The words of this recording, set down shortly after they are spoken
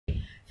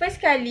first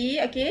kali,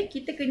 okay,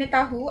 kita kena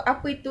tahu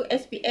apa itu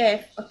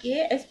SPF.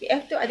 Okay,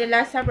 SPF tu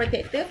adalah Sun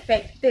Protector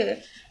Factor.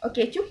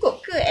 Okay,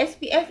 cukup ke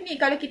SPF ni?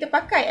 Kalau kita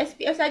pakai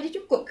SPF saja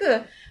cukup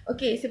ke?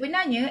 Okay,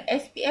 sebenarnya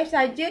SPF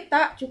saja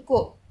tak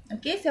cukup.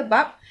 Okay,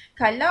 sebab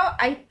kalau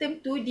item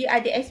tu dia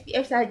ada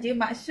SPF saja,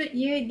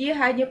 maksudnya dia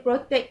hanya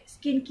protect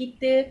skin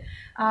kita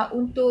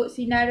untuk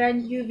sinaran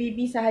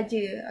UVB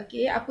sahaja.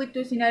 Okay, apa tu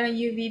sinaran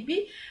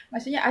UVB?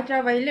 Maksudnya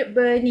ultraviolet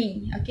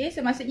burning. Okay,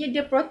 so maksudnya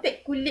dia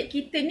protect kulit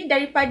kita ni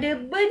daripada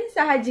burn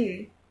sahaja.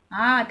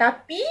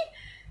 Tapi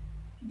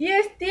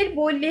dia still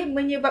boleh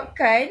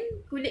menyebabkan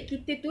kulit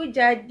kita tu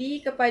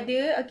jadi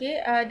kepada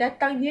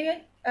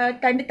datangnya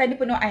tanda-tanda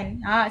penuaan.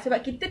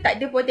 Sebab kita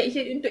tak ada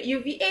protection untuk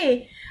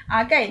UVA.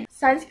 Kan?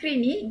 Sunscreen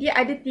ni dia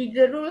ada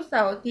 3 rules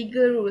tau. 3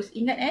 rules.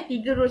 Ingat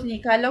 3 rules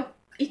ni. Kalau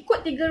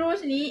ikut 3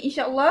 rules ni,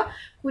 insyaAllah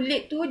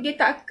kulit tu dia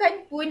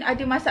takkan pun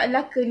ada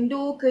masalah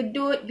kendur,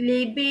 kedut,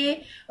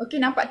 gelebih.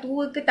 Okay, nampak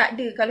tua ke tak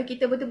ada. Kalau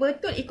kita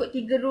betul-betul ikut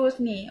 3 rules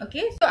ni.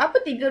 Okay, so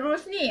apa 3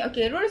 rules ni?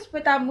 Okay, rules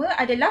pertama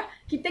adalah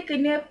kita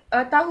kena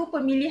tahu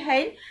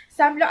pemilihan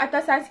sunblock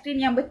atau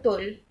sunscreen yang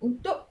betul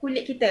untuk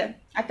kulit kita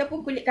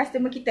ataupun kulit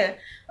customer kita.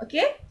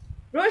 Okay,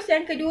 rules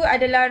yang kedua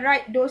adalah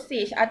right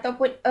dosage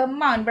ataupun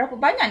amount. Berapa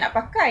banyak nak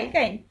pakai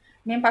kan?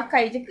 Main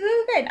pakai je ke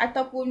kan?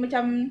 Ataupun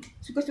macam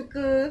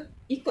suka-suka,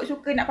 ikut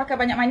suka nak pakai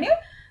banyak mana?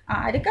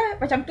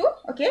 Adakah macam tu?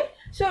 Okay.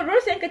 So,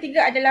 rules yang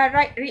ketiga adalah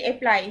right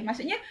reapply.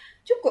 Maksudnya,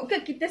 cukup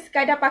ke kita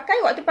sekadar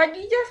pakai waktu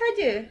pagi je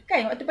saja?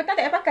 Kan? Waktu petang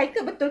tak payah pakai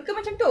ke? Betul ke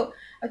macam tu?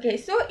 Okay.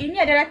 So,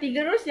 ini adalah 3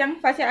 rules yang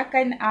Fasihah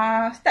akan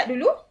start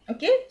dulu.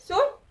 Okay. So,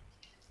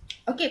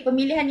 okay,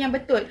 pemilihan yang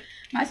betul.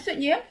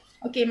 Maksudnya,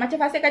 okay,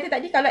 macam Fasihah kata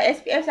tadi, kalau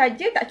SPF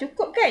saja tak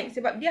cukup kan?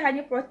 Sebab dia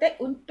hanya protect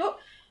untuk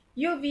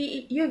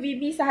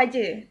UVB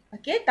sahaja.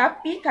 Okay,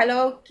 tapi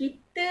kalau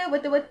kita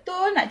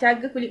betul-betul nak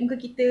jaga kulit muka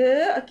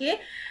kita, okay,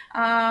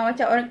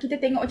 macam orang kita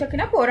tengok macam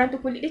kenapa orang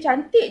tu kulit dia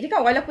cantik je kan,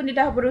 walaupun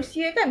dia dah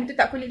berusia kan, betul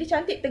tak, kulit dia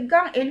cantik,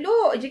 tegang,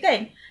 elok je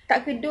kan,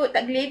 tak kedut,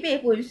 tak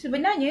gelebih pun.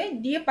 Sebenarnya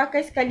dia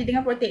pakai sekali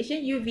dengan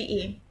protection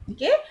UVA.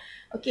 Okay,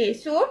 okay,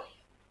 so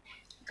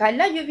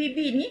kalau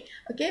UVB ni,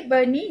 okay,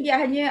 burning, dia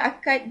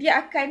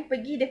akan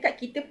pergi dekat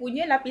kita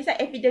punya lapisan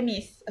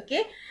epidermis,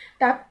 okay.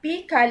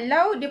 Tapi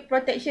kalau dia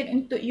protection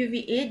untuk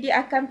UVA,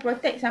 dia akan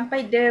protect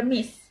sampai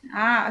dermis.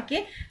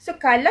 Okay. So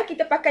kalau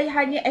kita pakai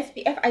hanya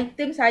SPF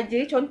item saja,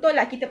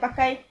 contohlah kita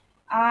pakai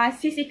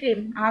CC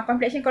cream,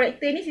 complexion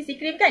corrector ni CC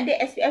cream kan, dia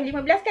SPF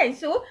 15 kan.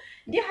 So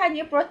dia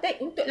hanya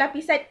protect untuk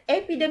lapisan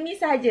epidermis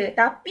sahaja.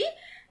 Tapi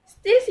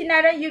still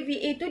sinaran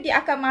UVA tu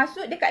dia akan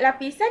masuk dekat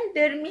lapisan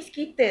dermis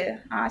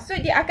kita. So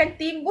dia akan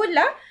timbul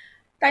lah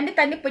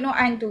tanda-tanda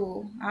penuaan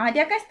tu.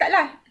 Dia akan start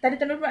lah.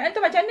 Tanda-tanda penuaan tu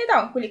macam mana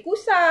tau? Kulit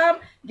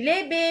kusam,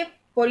 gelebih,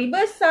 pori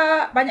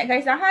besar, banyak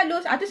garisan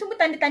halus. Tu semua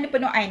tanda-tanda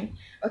penuaan.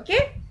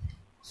 Okay.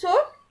 So,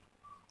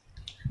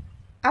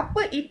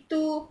 apa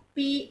itu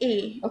PA?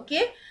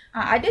 Okay.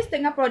 Ada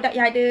setengah produk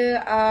yang ada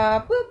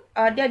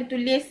dia ada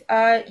tulis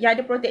yang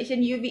ada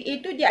protection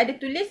UVA tu, dia ada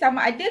tulis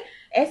sama ada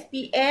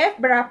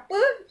SPF berapa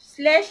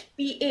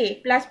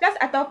 /PA++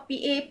 atau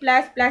PA+++.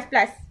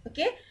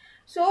 Okay.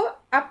 So,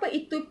 apa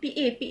itu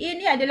PA? PA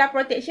ni adalah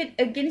protection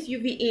against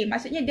UVA.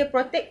 Maksudnya dia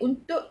protect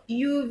untuk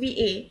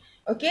UVA.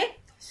 Okay.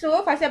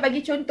 So, Fasihah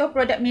bagi contoh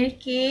produk Mary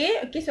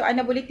Kay. Okay, so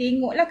anda boleh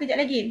tengok lah kejap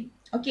lagi.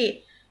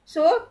 Okay.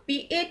 So,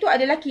 PA tu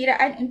adalah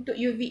kiraan untuk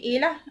UVA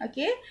lah.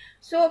 Okay.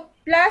 So,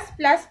 plus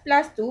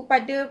tu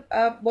pada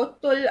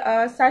botol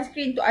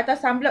sunscreen tu atau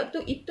sunblock tu,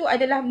 itu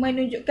adalah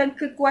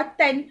menunjukkan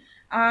kekuatan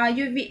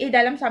UVA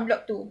dalam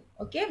sunblock tu.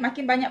 Okay,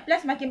 makin banyak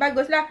plus makin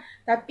bagus lah.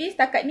 Tapi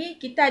setakat ni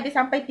kita ada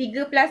sampai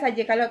 3 plus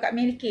saja kalau kat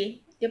Mary Kay.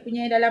 Dia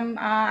punya dalam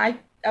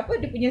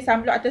dia punya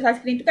sunblock atau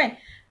sunscreen tu kan,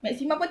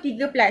 maksimum pun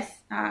 3 plus.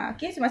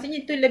 Okay, so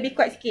maksudnya itu lebih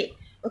kuat sikit.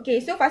 Okay,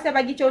 so Fasihah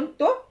bagi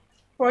contoh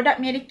produk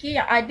Mary Kay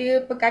yang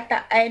ada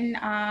perkataan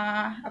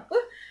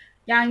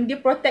yang dia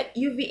protect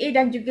UVA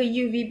dan juga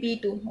UVB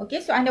tu. Okay,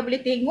 so anda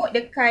boleh tengok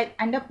dekat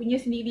anda punya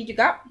sendiri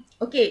juga.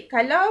 Okay,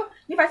 kalau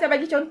ni Fasihah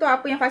bagi contoh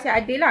apa yang Fasihah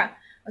ada lah.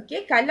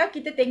 Okay, kalau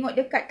kita tengok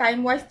dekat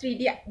Time Wise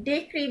 3D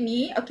Day Cream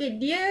ni, okay,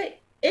 dia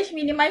Age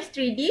Minimize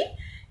 3D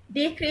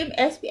Day Cream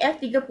SPF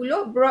 30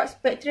 Broad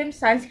Spectrum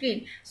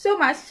Sunscreen. So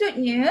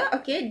maksudnya,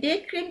 okay,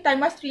 Day Cream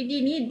Time Wise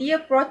 3D ni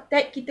dia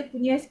protect kita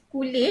punya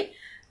kulit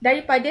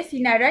daripada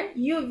sinaran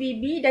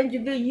UVB dan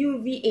juga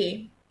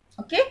UVA.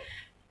 Okay,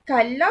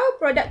 kalau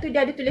produk tu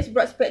dia ada tulis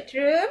broad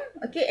spectrum,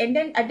 okay, and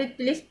then ada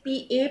tulis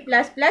PA++,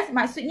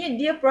 maksudnya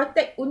dia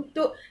protect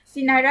untuk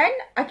sinaran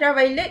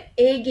ultraviolet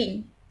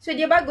aging. So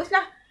dia bagus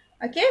lah.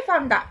 Okay,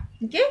 faham tak?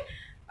 Okay.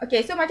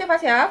 Okay, so macam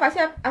Fasihah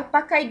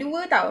pakai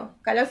 2 tau.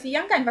 Kalau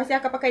siang kan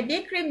Fasihah akan pakai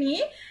day cream ni.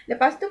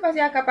 Lepas tu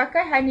Fasihah akan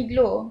pakai honey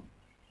glow.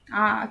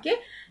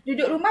 Okay.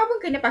 Duduk rumah pun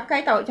kena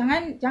pakai tau.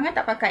 Jangan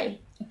tak pakai.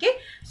 Okay.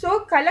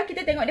 So kalau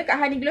kita tengok dekat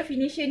honey glow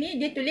finisher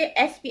ni, dia tulis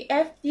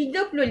SPF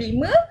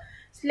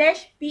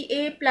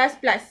 35/PA++.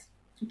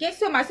 Okay,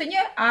 so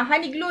maksudnya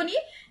honey glow ni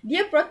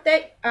dia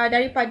protect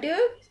daripada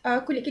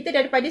kulit kita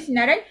daripada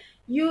sinaran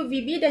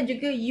UVB dan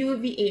juga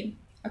UVA.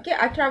 Okay,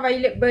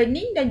 ultraviolet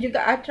burning dan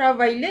juga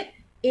ultraviolet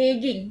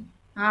aging.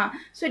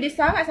 So dia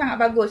sangat-sangat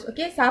bagus.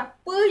 Okay,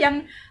 siapa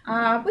yang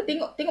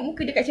tengok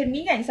muka dia kat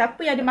cermin kan, siapa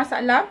yang ada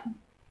masalah,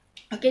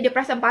 okay, dia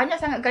perasan banyak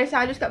sangat garis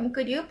halus kat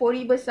muka dia,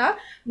 pori besar,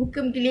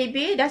 muka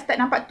melebeh, dah start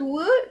nampak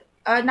tua,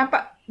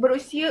 nampak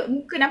berusia,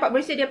 muka nampak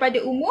berusia daripada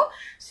umur.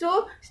 So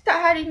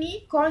start hari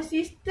ni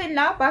konsisten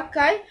lah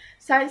pakai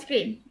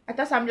sunscreen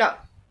atau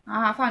sunblock.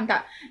 Faham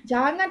tak?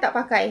 Jangan tak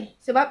pakai.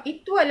 Sebab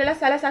itu adalah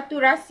salah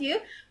satu rahsia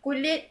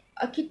kulit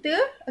kita,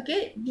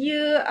 okay,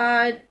 dia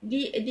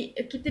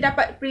kita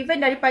dapat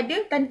prevent daripada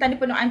tanda-tanda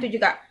penuaan tu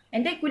juga.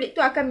 And then kulit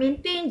tu akan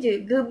maintain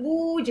je,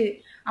 gebu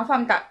je.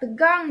 Faham tak?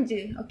 Tegang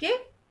je, okay?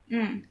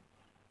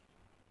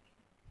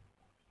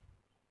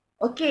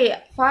 Okay,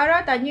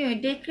 Farah tanya,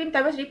 day cream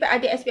tambah repair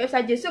ada SPF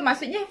saja. So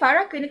maksudnya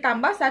Farah kena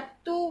tambah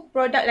satu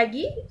produk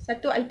lagi,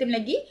 satu item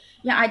lagi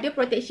yang ada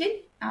protection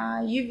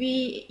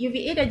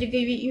UVA dan juga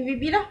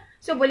UVB lah.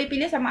 So boleh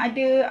pilih sama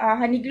ada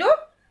honey glow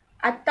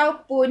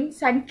ataupun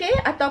sun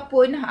care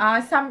ataupun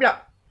sunblock.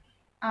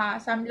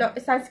 Sunblock,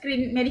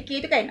 sunscreen Mary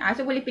Kay tu kan.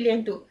 So boleh pilih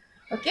yang tu.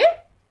 Okay?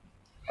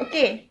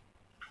 Okay.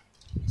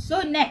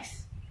 So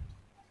next.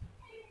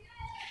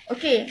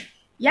 Okay.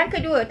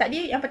 Yang kedua,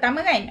 tadi yang pertama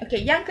kan?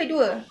 Okay, yang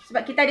kedua.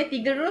 Sebab kita ada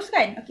 3 rules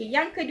kan? Okay,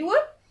 yang kedua.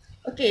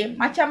 Okay,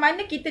 macam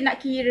mana kita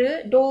nak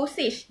kira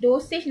dosage?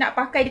 Dosage nak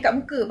pakai dekat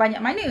muka banyak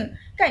mana?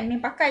 Kan,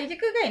 main pakai je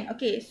ke kan?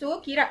 Okay,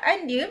 so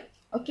kiraan dia,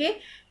 okay,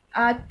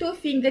 2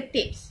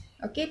 fingertips.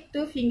 Okay,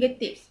 2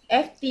 fingertips.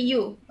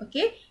 FTU.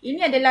 Okay,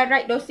 ini adalah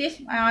right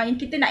dosage yang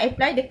kita nak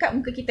apply dekat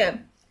muka kita.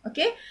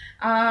 Okay,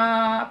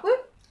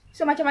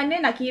 so macam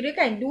mana nak kira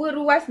kan? 2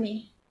 ruas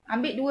ni.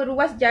 Ambil 2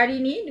 ruas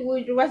jari ni,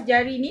 2 ruas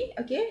jari ni,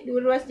 okey, 2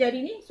 ruas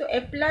jari ni. So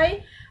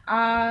apply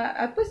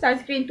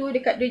sunscreen tu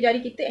dekat 2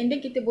 jari kita and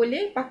then kita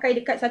boleh pakai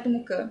dekat satu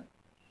muka.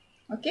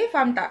 Okey,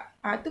 faham tak?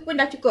 Tu pun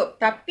dah cukup.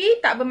 Tapi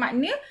tak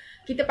bermakna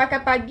kita pakai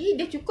pagi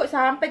dia cukup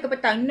sampai ke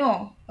petang.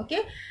 No.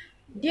 Okey.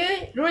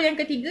 Dia rule yang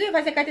ketiga, yang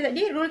saya kata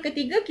tadi, rule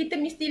ketiga kita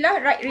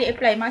mestilah right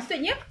reapply.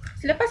 Maksudnya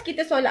selepas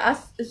kita solat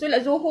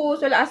Zuhur,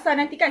 solat Asar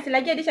nanti kan,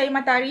 selagi ada cahaya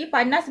matahari,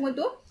 panas semua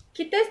tu,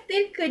 kita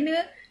still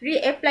kena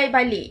reapply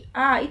balik.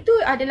 Itu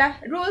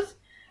adalah rules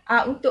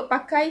untuk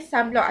pakai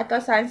sunblock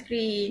atau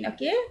sunscreen.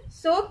 Okay.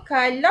 So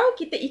kalau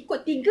kita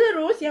ikut 3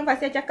 rules yang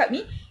Fasihah cakap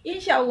ni,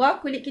 insya-Allah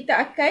kulit kita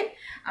akan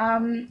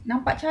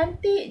nampak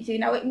cantik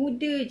je, nak awet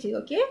muda je.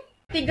 Okay.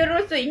 3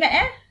 rules tu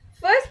ingat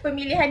First,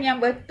 pemilihan yang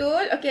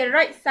betul. Okay,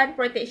 right sun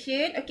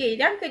protection. Okay,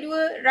 yang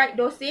kedua, right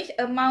dosage,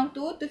 amount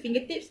tu 2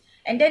 fingertips.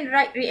 And then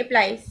right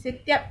reapply.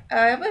 Setiap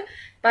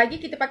pagi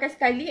kita pakai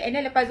sekali. And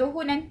then lepas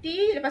Zuhur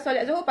nanti, lepas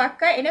solat Zuhur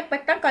pakai. And then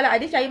petang kalau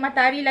ada cahaya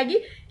matahari lagi,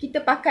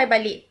 kita pakai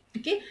balik.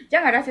 Okay,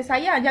 jangan rasa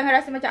sayang. Jangan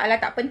rasa macam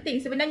alah tak penting.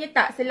 Sebenarnya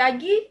tak.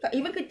 Selagi,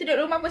 even kita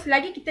duduk rumah pun,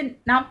 selagi kita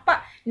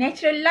nampak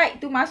natural light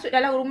tu masuk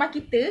dalam rumah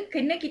kita,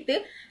 kena kita,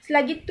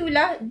 selagi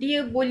itulah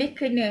dia boleh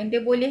kena.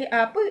 Dia boleh,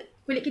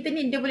 kulit kita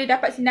ni dia boleh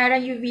dapat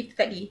sinaran UV tu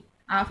tadi.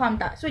 Faham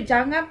tak? So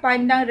jangan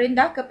pandang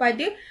rendah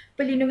kepada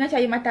perlindungan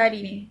cahaya matahari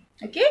ni.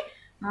 Okay?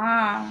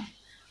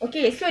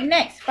 Okay, so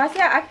next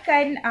Fasihah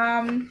akan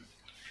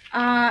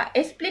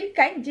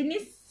explainkan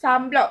jenis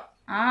sunblock.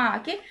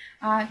 Okay.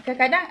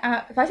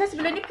 Kadang-kadang Fasihah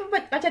sebelum ni pun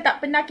macam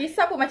tak pernah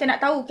kisah pun, macam nak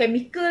tahu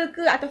chemical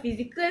ke atau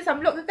physical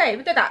sunblock ke kan?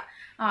 Betul tak?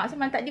 So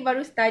malam tadi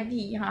baru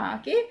study.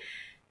 Okay.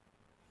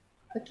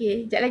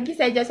 Okay, sekejap lagi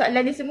saya jawab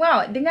soalan ni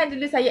semua. Dengar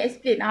dulu saya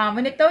explain.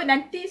 Mana tahu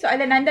nanti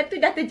soalan anda tu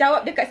dah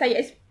terjawab dekat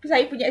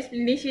saya punya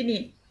explanation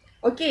ni.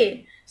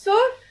 Okay, so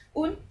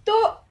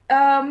untuk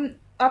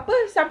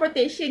sun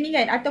protection ni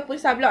kan, ataupun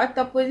sunblock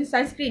ataupun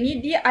sunscreen ni,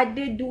 dia ada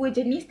 2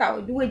 jenis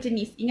tau. 2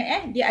 jenis.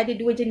 Ingat dia ada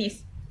 2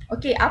 jenis.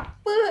 Okay,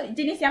 apa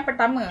jenis yang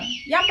pertama?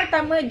 Yang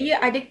pertama dia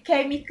ada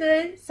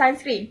chemical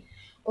sunscreen.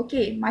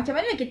 Okay, macam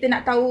mana kita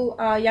nak tahu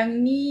yang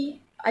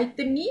ni,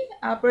 item ni,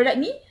 produk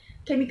ni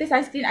chemical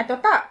sunscreen atau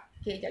tak?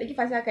 Okay, sekejap lagi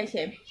Fasihah akan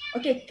share.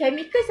 Okay,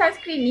 chemical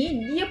sunscreen ni,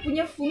 dia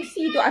punya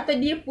fungsi tu atau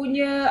dia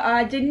punya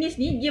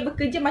jenis ni, dia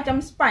bekerja macam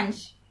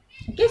sponge.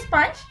 Okay,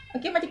 sponge.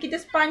 Okay, macam kita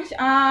sponge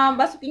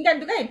basuh pinggan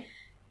tu kan.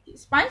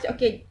 Sponge,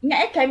 okay.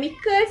 Ingat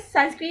chemical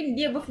sunscreen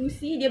dia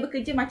berfungsi, dia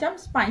bekerja macam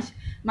sponge.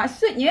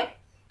 Maksudnya,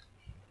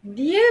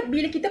 dia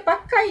bila kita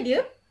pakai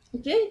dia,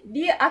 okay,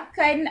 dia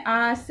akan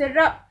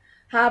serap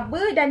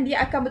haba dan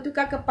dia akan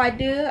bertukar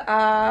kepada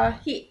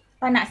heat,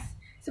 panas.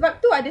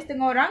 Sebab tu ada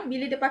setengah orang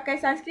bila dia pakai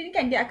sunscreen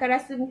kan, dia akan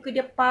rasa muka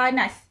dia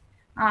panas.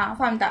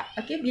 Faham tak?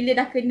 Okay, bila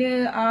dah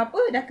kena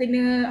dah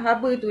kena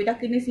haba tu, dah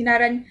kena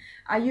sinaran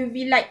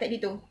UV light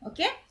tadi tu.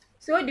 Okay,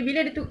 so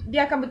bila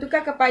dia akan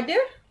bertukar kepada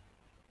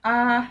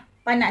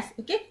panas.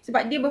 Okay,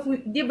 sebab dia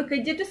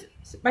bekerja tu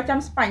macam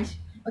sponge.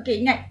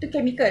 Okay, ingat tu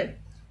chemical.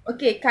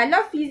 Okay,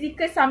 kalau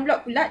physical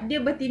sunblock pula,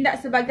 dia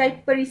bertindak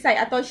sebagai perisai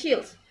atau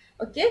shields.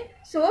 Okay,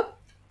 so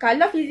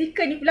kalau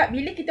physical ni pula,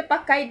 bila kita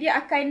pakai, dia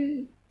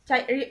akan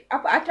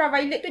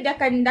ultraviolet tu dia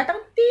akan datang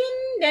ting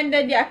dan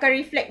dia akan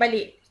reflect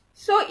balik.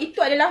 So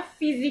itu adalah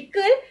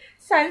physical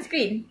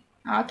sunscreen.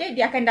 Okay,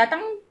 dia akan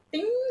datang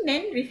ting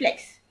then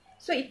reflects.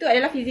 So itu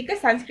adalah physical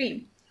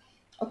sunscreen.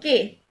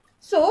 Okay,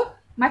 so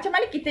macam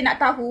mana kita nak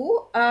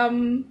tahu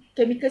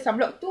chemical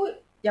sunblock tu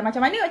yang macam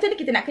mana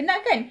kita nak kenal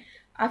kan?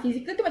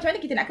 Fizikal tu macam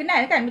mana kita nak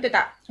kenal kan, betul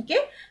tak?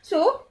 Okay,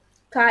 so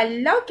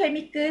kalau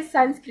chemical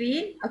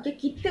sunscreen, okay,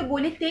 kita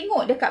boleh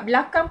tengok dekat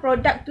belakang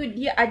produk tu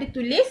dia ada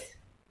tulis.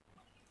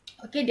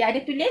 Okay, dia ada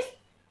tulis.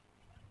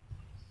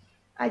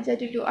 Ajar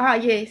dulu.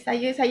 Yes,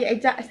 saya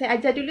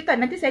ajar dulu tau.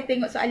 Nanti saya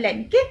tengok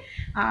soalan. Okay.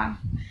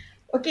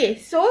 Okay,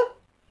 so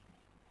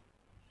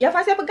yang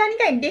Fasihah pegang ni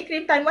kan, day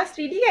cream time wash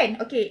 3D kan?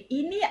 Okay,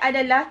 ini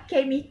adalah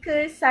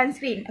chemical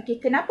sunscreen.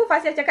 Okay, kenapa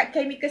Fasihah cakap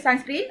chemical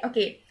sunscreen?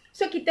 Okay,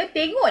 so kita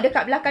tengok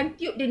dekat belakang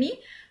tube dia ni.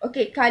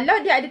 Okay,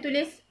 kalau dia ada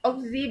tulis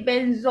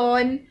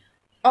oxybenzone,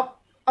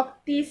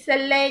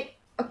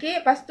 octiselate, okay,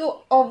 lepas tu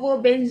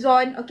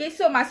ovobenzone. Okay,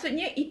 so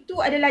maksudnya itu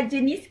adalah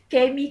jenis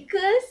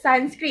chemical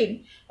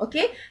sunscreen.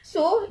 Okay,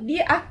 so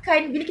dia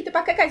akan, bila kita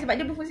pakai kan, sebab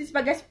dia berfungsi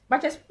sebagai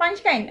macam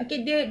sponge kan.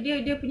 Okay,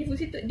 dia punya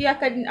fungsi tu, dia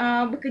akan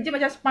bekerja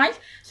macam sponge.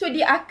 So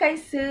dia akan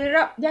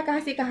serap, dia akan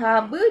hasilkan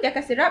haba, dia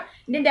akan serap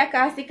dan dia akan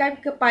hasilkan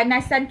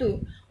kepanasan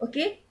tu.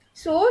 Okay,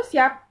 so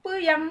siapa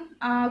yang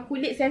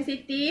kulit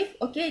sensitif,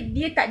 okay,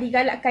 dia tak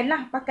digalakkan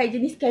lah pakai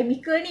jenis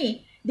chemical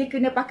ni. Dia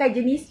kena pakai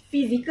jenis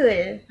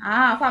physical.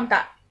 Faham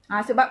tak?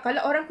 Sebab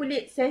kalau orang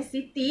kulit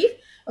sensitif,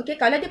 okay,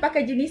 kalau dia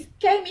pakai jenis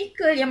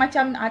chemical yang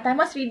macam time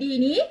wash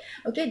 3D ni,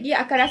 okay, dia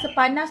akan rasa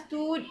panas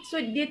tu. So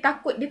dia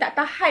takut dia tak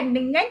tahan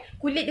dengan,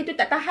 kulit dia tu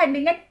tak tahan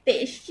dengan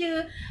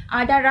tekstur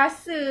dan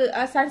rasa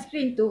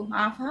sunscreen tu.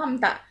 Faham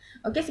tak?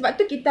 Okay, sebab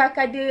tu kita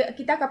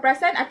akan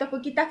perasan ataupun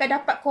kita akan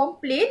dapat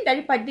komplain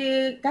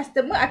daripada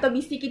customer atau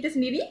BC kita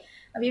sendiri,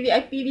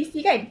 VIP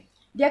BC kan.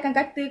 Dia akan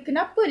kata,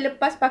 kenapa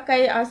lepas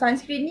pakai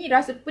sunscreen ni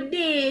rasa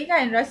pedih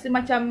kan, rasa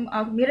macam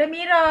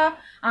merah-merah.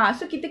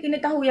 So kita kena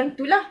tahu yang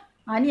tu lah.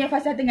 Ni yang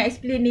Fasihah tengah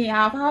explain ni.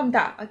 Faham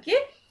tak?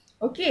 Okay.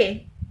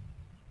 Okay.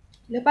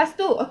 Lepas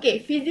tu,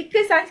 okay,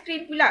 physical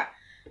sunscreen pula.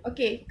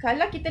 Okay,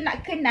 kalau kita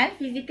nak kenal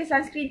physical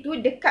sunscreen tu,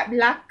 dekat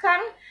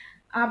belakang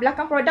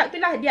produk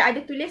tu lah, dia ada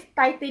tulis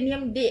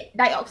titanium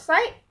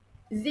dioxide,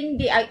 zinc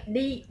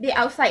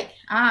dioxide.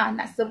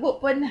 Nak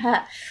sebut pun.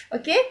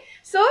 Okay,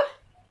 so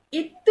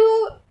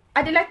itu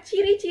adalah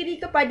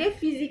ciri-ciri kepada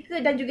physical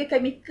dan juga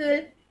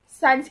chemical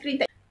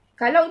sunscreen.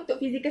 Kalau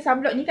untuk physical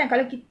sunblock ni kan,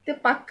 kalau kita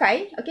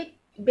pakai, okay,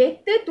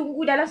 better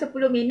tunggu dalam 10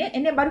 minit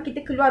and then baru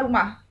kita keluar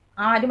rumah.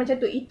 Dia macam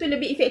tu. Itu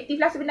lebih efektif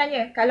lah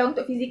sebenarnya kalau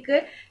untuk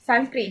physical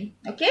sunscreen.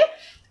 Okay,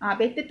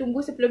 better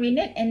tunggu 10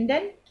 minit and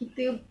then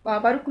kita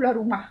baru keluar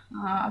rumah.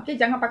 Okay,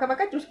 jangan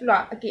pakai-pakai terus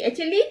keluar. Okay,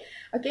 actually,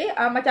 okay,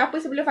 macam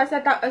apa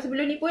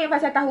sebelum ni pun yang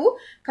Fasihah tahu,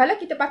 kalau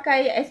kita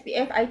pakai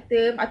SPF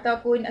item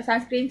ataupun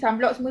sunscreen,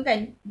 sunblock semua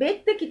kan,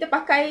 better kita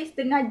pakai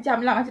setengah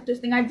jam lah, macam tu,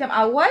 setengah jam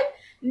awal.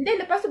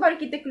 Then lepas tu baru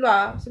kita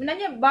keluar.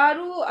 Sebenarnya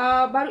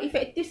baru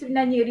efektif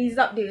sebenarnya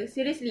result dia.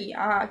 Seriously.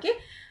 Okay.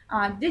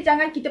 Dia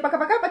jangan kita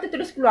pakai-pakai lepas tu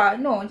terus keluar.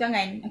 No,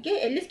 jangan. Okay,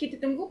 at least kita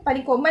tunggu,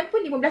 paling common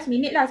pun 15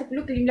 minit lah. 10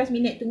 ke 15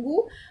 minit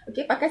tunggu.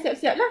 Okay, pakai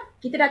siap-siap lah.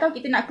 Kita dah tahu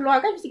kita nak keluar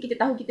kan. Mesti kita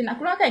tahu kita nak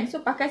keluar kan.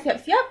 So, pakai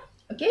siap-siap.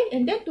 Okay,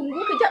 and then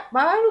tunggu kejap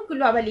baru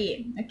keluar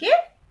balik. Okay.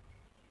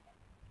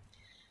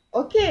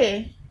 Okay.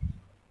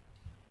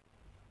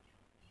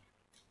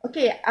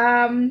 Okay,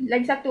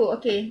 lagi satu.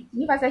 Okay,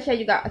 ni Fasihah share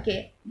juga.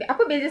 Okay, apa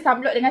beza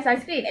sunblock dengan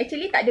sunscreen?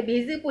 Actually tak ada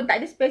beza pun, tak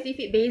ada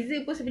spesifik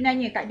beza pun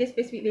sebenarnya. Tak ada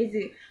spesifik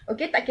beza.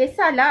 Okay, tak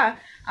kisahlah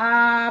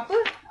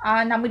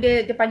nama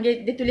dia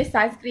panggil, dia tulis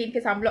sunscreen ke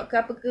sunblock ke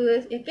apa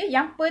ke. Okay,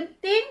 yang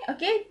penting,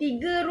 okay,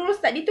 3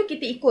 rules tadi tu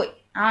kita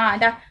ikut.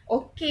 Dah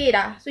okay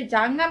dah. So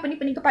jangan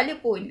pening-pening kepala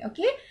pun.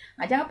 Okay,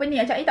 jangan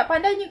pening macam tak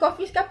pandai ni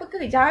confuse ke apa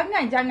ke.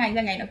 Jangan.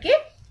 Okay.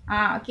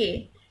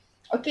 Okay.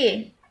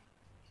 Okay.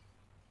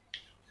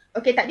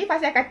 Okay, tadi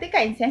Fasihah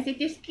katakan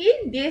sensitive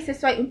skin dia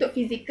sesuai untuk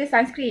physical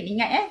sunscreen.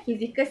 Ingat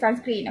physical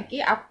sunscreen.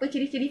 Okay, apa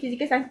ciri-ciri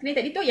physical sunscreen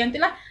tadi tu? Yang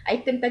itulah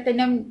item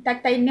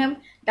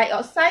titanium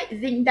dioxide,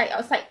 zinc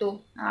dioxide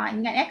tu.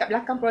 Ingat kat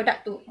belakang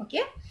produk tu.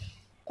 Okay.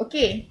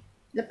 Okay,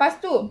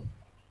 lepas tu.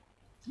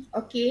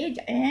 Okay,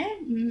 sekejap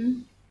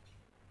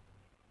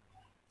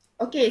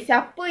Okay,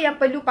 siapa yang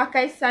perlu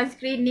pakai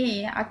sunscreen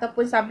ni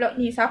ataupun sunblock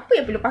ni? Siapa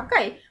yang perlu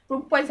pakai?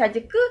 Perempuan saja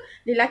ke?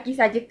 Lelaki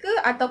saja ke?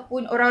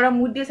 Ataupun orang-orang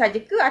muda saja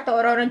ke? Atau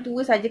orang-orang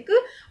tua saja ke?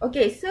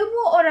 Okay,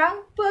 semua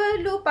orang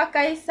perlu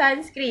pakai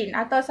sunscreen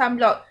atau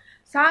sunblock.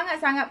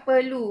 Sangat-sangat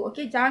perlu.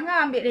 Okay,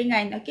 jangan ambil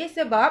ringan. Okay,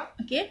 sebab,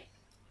 okay,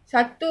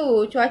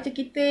 satu, cuaca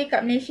kita kat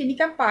Malaysia ni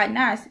kan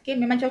panas. Okay,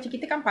 memang cuaca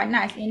kita kan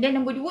panas. And then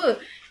nombor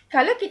 2,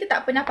 kalau kita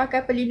tak pernah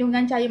pakai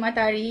perlindungan cahaya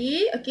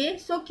matahari, okay,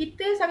 so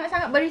kita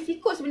sangat-sangat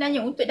berisiko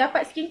sebenarnya untuk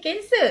dapat skin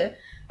cancer.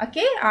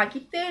 Okay,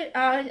 kita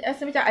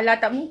rasa macam, alah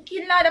tak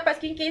mungkin lah dapat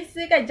skin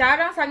cancer kan.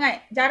 Jarang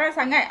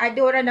sangat ada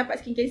orang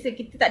dapat skin cancer.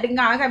 Kita tak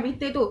dengar kan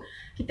berita tu.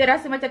 Kita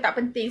rasa macam tak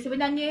penting.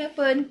 Sebenarnya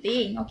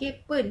penting. Okay,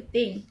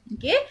 penting.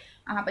 Okay,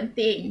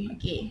 penting.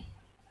 Okay.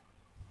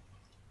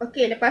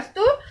 Okay, lepas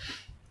tu.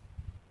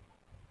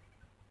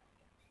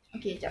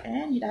 Okay,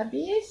 sekejap ni dah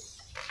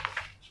habis.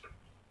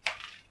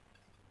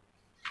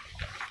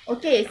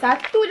 Okay,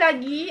 satu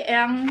lagi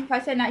yang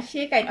Fasihah nak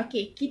share kan.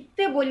 Okay,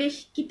 kita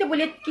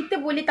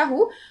boleh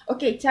tahu,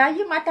 okay,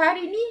 cahaya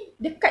matahari ni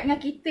dekat dengan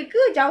kita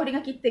ke jauh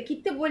dengan kita.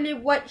 Kita boleh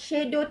buat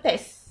shadow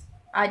test.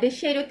 Ada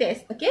shadow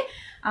test, okey.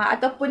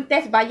 Ataupun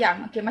test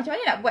bayang. Okey, macam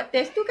mana nak buat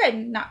test tu kan?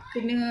 Nak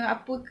kena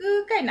apa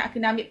ke kan? Nak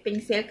kena ambil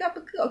pensel ke apa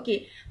ke?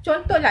 Okey.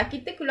 Contohlah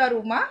kita keluar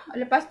rumah,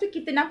 lepas tu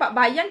kita nampak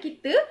bayang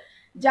kita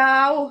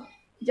jauh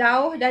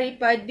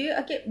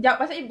daripada, okey, jauh,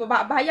 maksudnya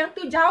bayang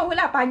tu jauh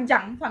lah,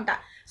 panjang, faham tak?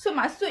 So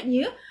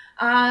maksudnya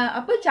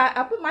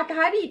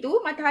matahari tu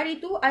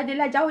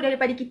adalah jauh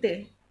daripada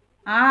kita.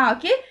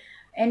 Okey.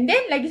 And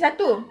then lagi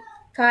satu,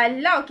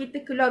 kalau kita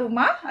keluar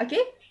rumah,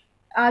 okey,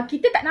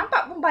 kita tak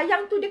nampak pun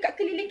bayang tu dekat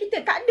keliling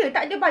kita. Tak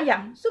ada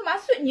bayang. So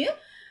maksudnya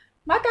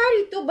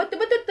matahari tu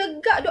betul-betul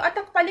tegak duk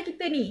atas kepala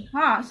kita ni.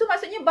 So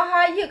maksudnya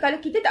bahaya kalau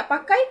kita tak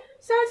pakai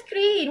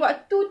sunscreen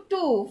waktu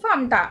tu.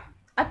 Faham tak?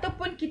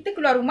 Ataupun kita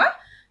keluar rumah,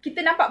 kita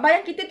nampak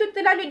bayang kita tu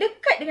terlalu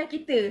dekat dengan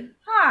kita.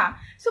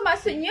 So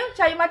maksudnya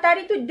cahaya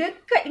matahari tu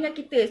dekat dengan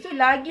kita. So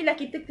lagilah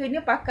kita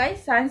kena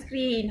pakai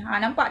sunscreen.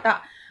 Nampak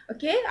tak?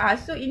 Okay.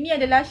 So ini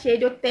adalah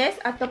shadow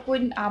test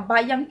ataupun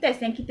bayang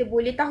test yang kita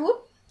boleh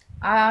tahu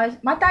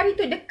matahari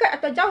tu dekat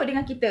atau jauh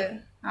dengan kita.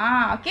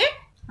 Okay.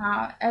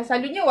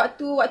 Selalunya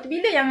waktu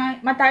bila yang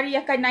matahari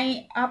akan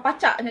naik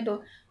pacak macam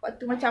tu.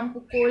 Waktu macam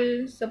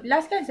pukul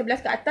 11 kan,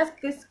 11 ke atas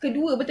ke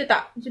 2, betul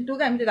tak? Macam tu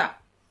kan, betul tak?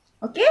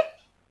 Okay.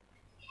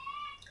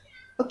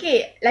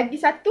 Okay,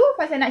 lagi satu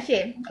Fasihah nak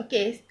share.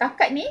 Okay,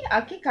 setakat ni,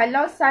 okay,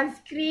 kalau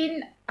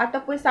sunscreen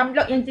ataupun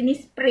sunblock yang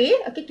jenis spray,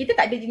 okay, kita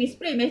tak ada jenis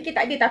spray, mereka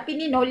tak ada,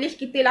 tapi ni knowledge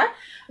kita lah.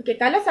 Okay,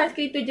 kalau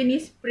sunscreen tu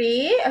jenis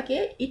spray,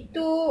 okay,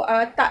 itu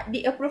tak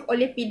di-approve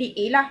oleh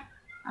PDA lah.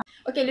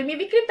 Okay,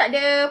 Lumiere cream tak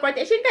ada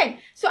protection kan?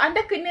 So,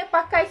 anda kena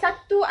pakai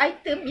satu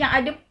item yang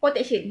ada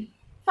protection.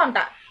 Faham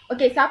tak?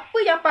 Okay, siapa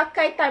yang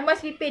pakai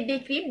Timeless Repair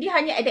Day Cream, dia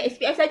hanya ada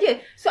SPF saja.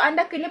 So,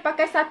 anda kena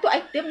pakai satu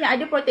item yang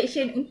ada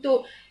protection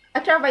untuk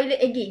ultraviolet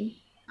aging.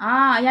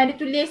 Yang ada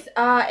tulis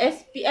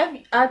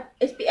SPF/PA++.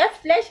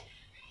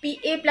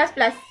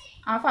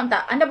 Faham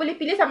tak? Anda boleh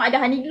pilih sama ada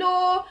honey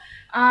glow,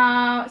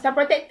 sun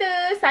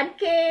protector, sun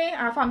care.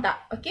 Faham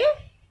tak? Okay?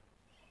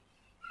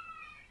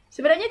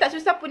 Sebenarnya tak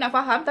susah pun nak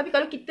faham, tapi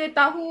kalau kita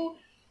tahu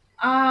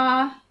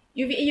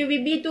UVA,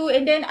 UVB tu,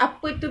 and then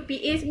apa tu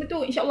PA semua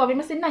tu, insyaAllah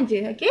memang senang je.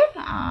 Okay?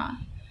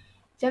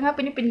 Jangan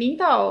pening-pening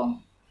tau.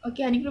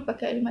 Okay, honey glow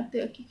pakai air mata.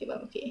 Okay,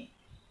 bang. Okay.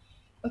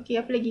 Okay,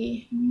 apa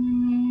lagi?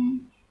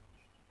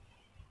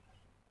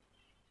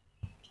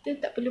 Kita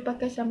tak perlu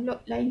pakai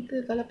sunblock lain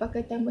ke kalau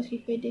pakai Timeless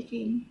Repair Day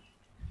Cream?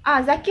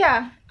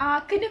 Zakia,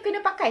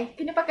 kena pakai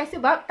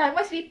sebab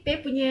Timeless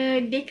Repair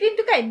punya Day Cream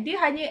tu kan, dia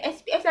hanya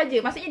SPF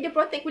saja. Maksudnya dia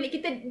protect kulit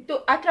kita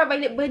untuk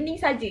ultraviolet burning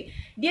saja.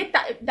 Dia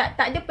tak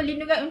ada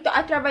perlindungan untuk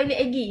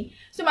ultraviolet aging.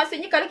 So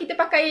maksudnya kalau kita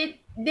pakai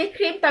Day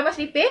Cream Timeless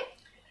Repair,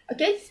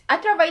 okay,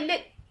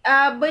 ultraviolet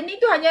burning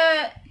tu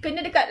hanya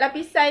kena dekat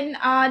lapisan,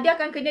 dia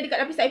akan kena dekat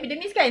lapisan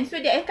epidermis kan. So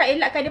dia akan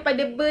elakkan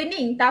daripada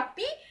burning,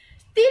 tapi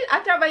still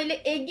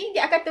ultraviolet aging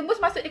dia akan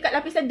tembus masuk dekat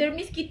lapisan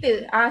dermis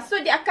kita.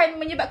 So dia akan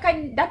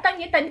menyebabkan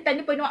datangnya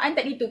tanda-tanda penuaan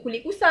tadi tu.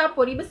 Kulit kusam,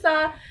 pori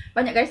besar,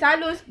 banyak garis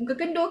halus, muka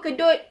kendur,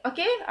 kedut.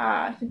 Okay,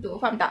 macam tu.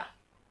 Faham tak?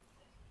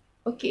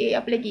 Okay,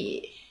 apa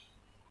lagi?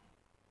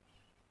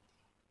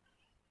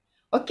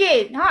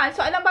 Okay,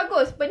 soalan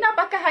bagus. Pernah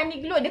pakai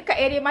honey glow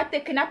dekat area mata,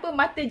 kenapa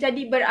mata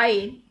jadi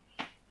berair?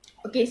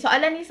 Okay,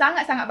 soalan ni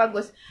sangat-sangat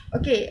bagus.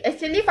 Okay,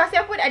 actually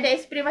Fasihah pun ada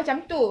experience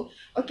macam tu.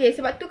 Okay,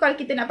 sebab tu kalau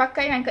kita nak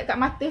pakai kan kat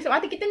mata, sebab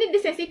mata kita ni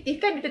dia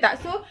sensitif kan, betul tak?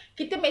 So,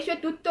 kita make sure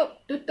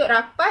tutup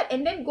rapat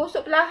and then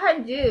gosok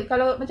perlahan je.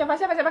 Kalau macam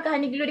Fasihah pakai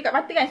honey glow dekat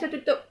mata kan, so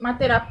tutup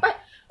mata rapat,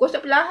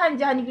 gosok perlahan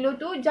je honey glow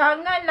tu.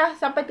 Janganlah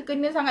sampai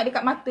terkena sangat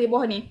dekat mata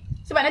bawah ni.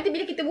 Sebab nanti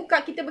bila kita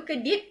buka, kita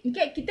berkedip,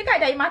 okay, kita kan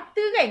ada air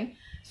mata kan.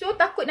 So,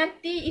 takut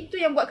nanti itu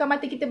yang buatkan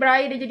mata kita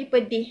berair dan jadi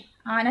pedih.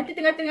 Nanti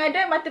tengah-tengah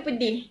ada mata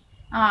pedih.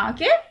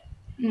 Okay?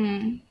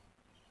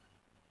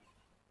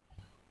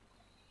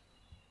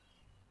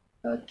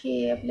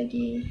 Okay, apa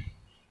lagi?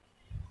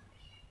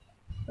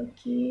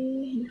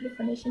 Okay, ini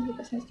foundation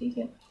lepas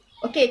sunscreen.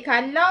 Okay,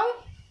 kalau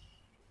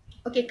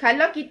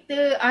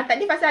kita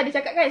tadi Fasihah ada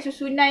cakap kan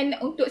susunan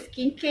untuk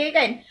skincare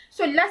kan.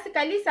 So last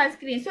sekali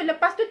sunscreen. So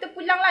lepas tu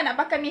terpulang lah nak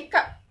pakai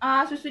makeup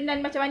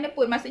susunan macam mana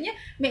pun. Maksudnya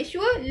make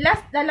sure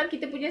last dalam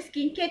kita punya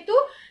skincare tu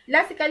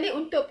last sekali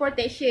untuk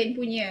protection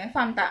punya.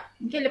 Faham tak?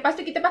 Okay, lepas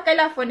tu kita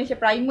pakailah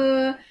foundation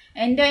primer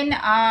and then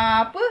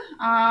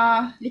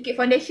liquid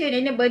foundation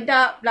and then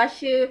bedak,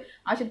 blusher,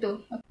 macam tu.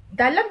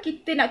 Dalam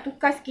kita nak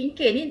tukar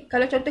skincare ni,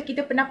 kalau contoh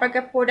kita pernah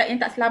pakai produk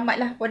yang tak selamat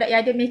lah, produk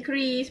yang ada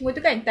mercury semua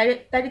tu kan,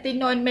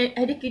 tadetinon,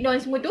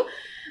 hydroquinone semua tu.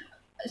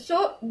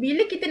 So,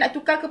 bila kita nak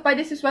tukar kepada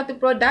sesuatu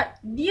produk,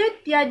 dia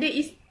tiada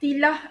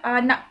istilah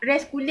nak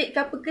rest kulit ke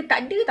apa ke,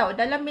 tak ada tau.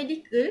 Dalam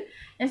medical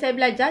yang saya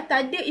belajar,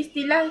 tak ada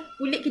istilah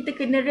kulit kita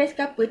kena rest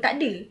ke apa, tak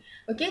ada.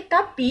 Okay,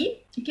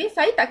 tapi, okay,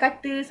 saya tak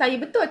kata saya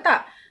betul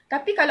tak.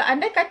 Tapi kalau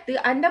anda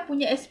kata anda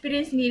punya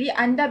experience sendiri,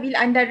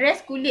 bila anda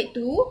rest kulit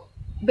tu,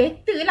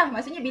 better lah.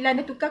 Maksudnya bila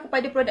anda tukar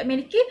kepada produk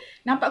medical,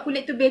 nampak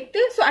kulit tu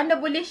better. So anda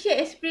boleh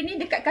share experience ni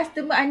dekat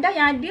customer anda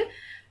yang ada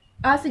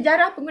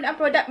sejarah penggunaan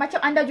produk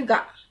macam anda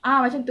juga.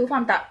 Macam tu,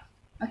 faham tak?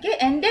 Okay,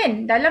 and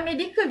then dalam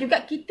medical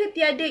juga kita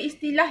tiada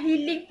istilah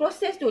healing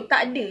process tu.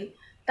 Tak ada.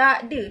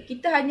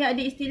 Kita hanya ada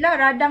istilah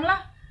radang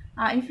lah.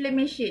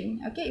 inflammation.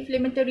 Okay,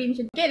 inflammatory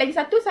macam tu. Okay, lagi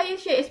satu saya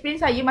share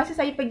experience saya masa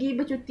saya pergi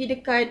bercuti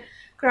dekat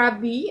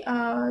Krabi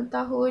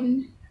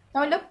tahun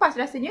lepas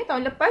rasanya,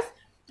 tahun lepas.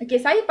 Okay,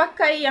 saya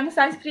pakai yang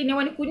sunscreen yang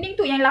warna kuning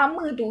tu, yang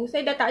lama tu.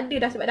 Saya dah tak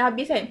ada dah sebab dah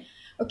habis kan.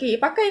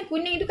 Okay, pakai yang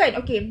kuning tu kan.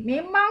 Okay,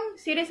 memang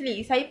seriously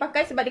saya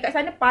pakai sebab dekat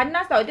sana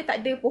panas tau. Dia tak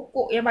ada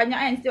pokok yang banyak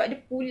kan sebab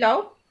dia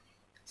pulau.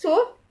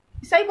 So,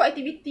 saya buat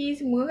aktiviti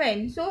semua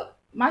kan. So,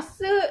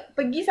 masa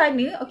pergi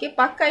sana, okay,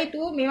 pakai tu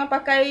memang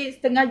pakai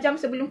setengah jam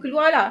sebelum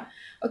keluar lah.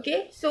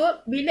 Okay, so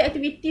bila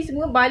aktiviti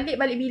semua balik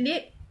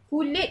bilik,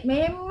 kulit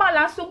memang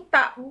langsung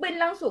tak burn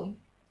langsung.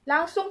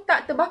 Langsung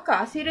tak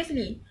terbakar,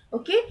 seriously.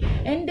 Okay,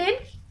 and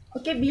then,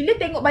 okay, bila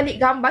tengok balik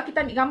gambar,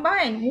 kita ambil gambar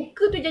kan,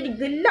 muka tu jadi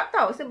gelap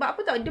tau. Sebab apa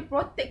tau? Dia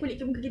protect kulit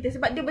muka kita.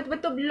 Sebab dia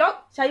betul-betul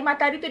block cahaya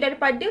matahari tu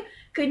daripada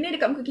kena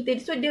dekat muka kita.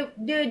 So,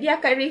 dia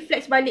akan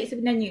reflect balik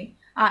sebenarnya.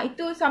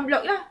 Itu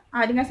sunblock lah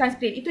dengan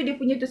sunscreen. Itu dia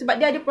punya tu. Sebab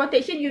dia ada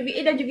protection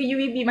UVA dan juga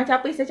UVB. Macam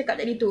apa yang saya cakap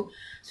tadi tu.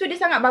 So, dia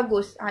sangat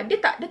bagus. Dia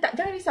tak,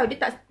 jangan risau.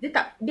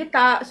 Dia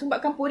tak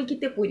sumbatkan pori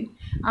kita pun.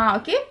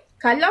 Okay.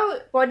 Kalau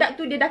produk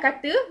tu dia dah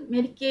kata,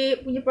 Medicare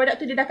punya produk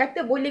tu dia dah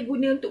kata boleh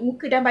guna untuk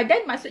muka dan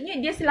badan, maksudnya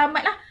dia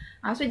selamat lah.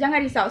 So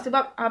jangan risau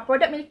sebab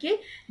produk Medicare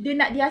dia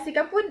nak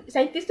dihasilkan pun,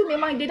 saintis tu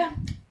memang dia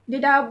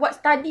dah buat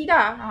study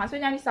dah. So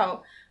jangan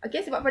risau.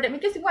 Okay, sebab produk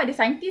Medicare semua ada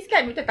saintis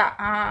kan, betul tak?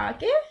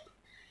 Okay.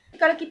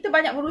 Kalau kita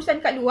banyak berurusan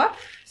kat luar,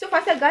 so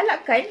Fasihah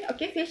galakkan,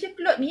 okay, facial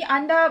cloth ni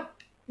anda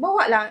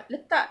bawa lah,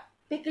 letak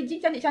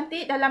packaging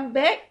cantik-cantik dalam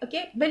bag,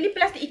 okay. Beli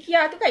plastik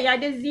IKEA tu kan yang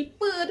ada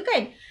zipper tu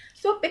kan.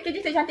 So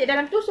packaging cantik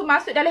dalam tu, so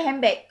masuk dalam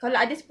handbag. Kalau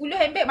ada 10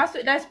 handbag,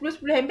 masuk dalam 10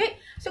 handbag.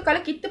 So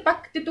kalau kita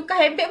tukar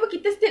handbag pun,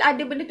 kita still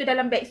ada benda tu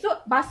dalam bag. So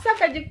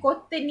basahkan je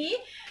cotton ni,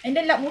 and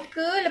then lap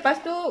muka.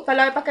 Lepas tu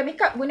kalau pakai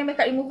makeup, guna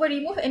makeup remover,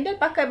 remove, and then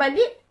pakai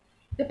balik.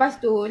 Lepas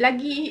tu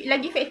lagi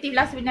efektif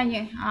lah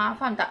sebenarnya.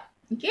 Faham tak?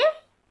 Okay.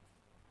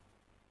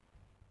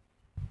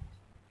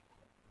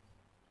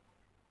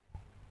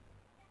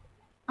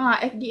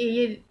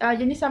 FDA,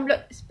 jenis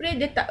sunblock spray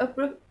dia tak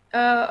approve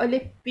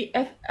oleh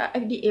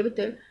FDA,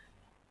 betul.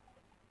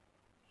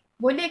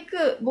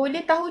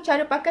 Boleh tahu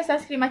cara pakai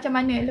sunscreen macam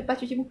mana lepas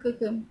cuci muka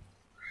ke?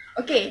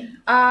 Okay,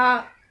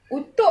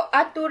 untuk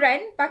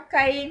aturan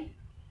pakai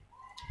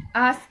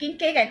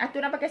skincare kan,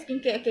 aturan pakai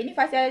skincare. Okay, ni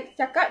Fasihah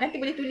cakap,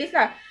 nanti boleh tulis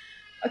lah.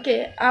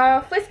 Okay,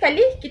 first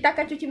kali kita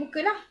akan cuci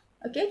muka lah.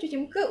 Okay, cuci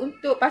muka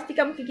untuk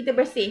pastikan muka kita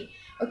bersih.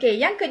 Okay,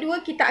 yang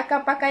kedua kita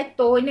akan pakai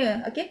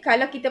toner. Okay,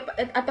 kalau kita,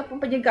 ataupun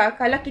penyegar,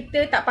 kalau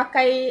kita tak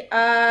pakai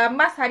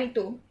mask hari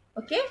tu.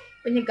 Okay,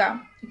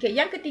 penyegar. Okay,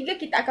 yang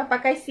ketiga kita akan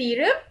pakai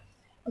serum.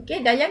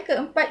 Okay, dan yang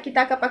keempat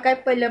kita akan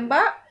pakai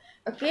pelembab.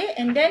 Okay,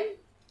 and then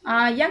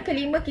yang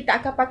kelima kita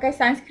akan pakai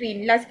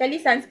sunscreen. Last sekali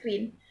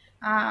sunscreen.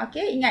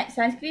 Okay, ingat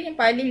sunscreen yang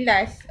paling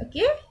last.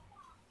 Okay.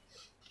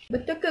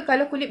 Betul ke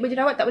kalau kulit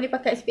berjerawat tak boleh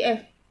pakai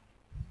SPF?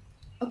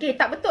 Okay,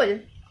 tak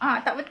betul.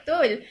 Tak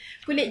betul.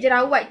 Kulit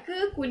jerawat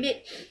ke,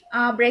 kulit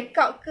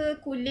breakout ke,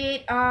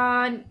 kulit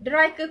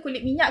dry ke,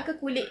 kulit minyak ke,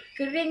 kulit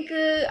kering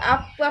ke,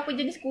 apa-apa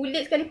jenis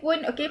kulit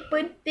sekalipun, okay,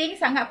 penting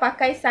sangat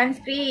pakai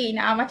sunscreen.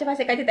 Macam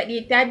saya kata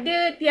tadi,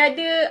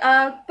 tiada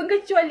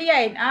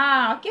pengecualian.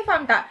 Okay,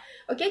 faham tak?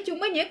 Okay,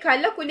 cumanya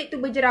kalau kulit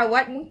tu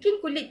berjerawat, mungkin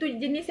kulit tu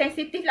jenis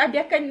sensitif lah.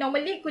 Dia akan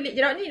normally kulit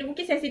jerawat ni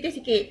mungkin sensitif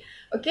sikit.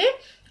 Okay,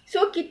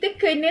 so kita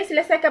kena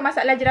selesaikan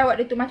masalah jerawat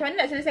dia tu. Macam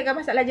mana nak selesaikan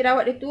masalah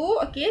jerawat dia tu?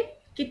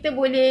 Okay, kita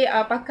boleh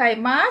pakai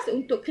mask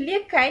untuk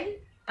clearkan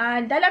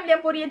dalam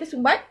liang pori yang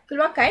tersumbat,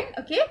 keluarkan,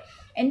 okay.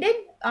 And then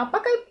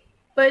pakai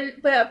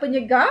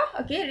penyegar,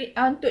 okay,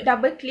 untuk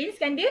double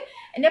cleansekan dia.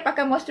 And then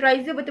pakai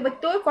moisturizer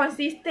betul-betul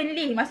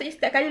consistently. Maksudnya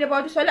setiap kali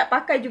lepas waktu solat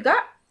pakai juga.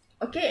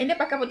 Okay, and then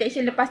pakai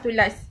protection lepas tu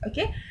last.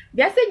 Okay,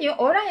 biasanya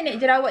orang yang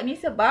naik jerawat ni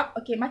sebab,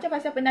 okay, macam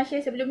Fasihah pernah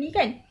share sebelum ni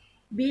kan,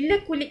 bila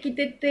kulit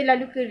kita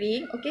terlalu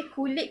kering, okay,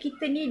 kulit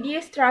kita ni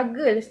dia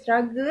struggle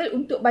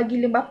untuk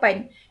bagi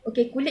lembapan.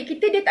 Okay, kulit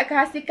kita dia tak akan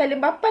hasilkan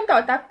lembapan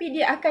tau, tapi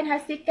dia akan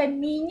hasilkan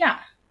minyak.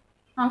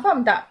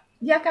 Faham tak?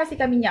 Dia akan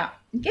hasilkan minyak.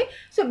 Okay,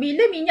 so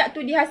bila minyak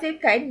tu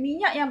dihasilkan,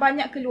 minyak yang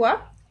banyak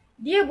keluar,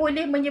 dia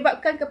boleh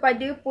menyebabkan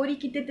kepada pori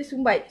kita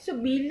tersumbat. So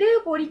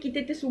bila pori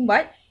kita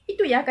tersumbat,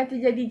 itu yang akan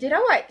terjadi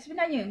jerawat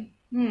sebenarnya.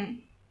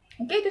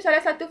 Okay, itu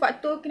salah satu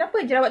faktor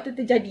kenapa jerawat tu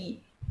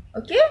terjadi.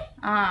 Okay,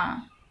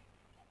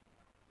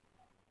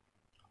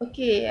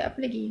 okey, apa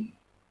lagi?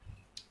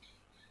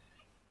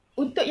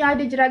 Untuk yang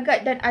ada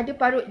jeragat dan ada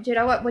parut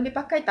jerawat boleh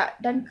pakai tak?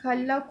 Dan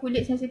kalau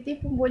kulit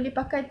sensitif pun boleh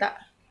pakai tak?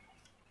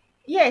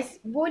 Yes,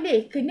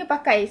 boleh. Kena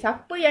pakai.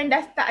 Siapa yang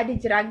dah start ada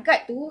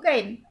jeragat tu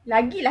kan,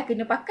 lagilah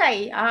kena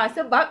pakai.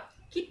 Sebab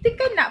kita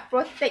kan nak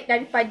protect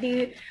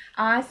daripada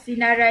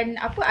sinaran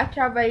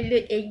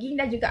ultraviolet aging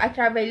dan juga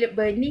ultraviolet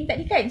burning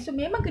tadi kan. So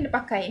memang kena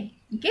pakai.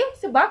 Okay,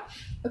 sebab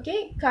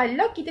okay,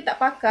 kalau kita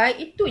tak pakai,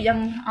 itu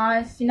yang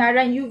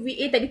sinaran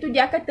UVA tadi tu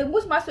dia akan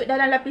tembus masuk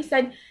dalam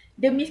lapisan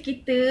dermis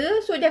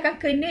kita. So dia akan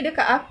kena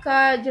dekat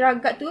akar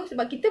jeragat tu.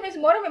 Sebab kita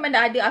semua orang memang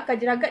dah ada akar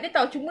jeragat dia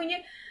tau. Cumanya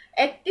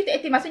aktif.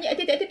 Maksudnya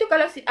aktif tu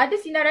kalau ada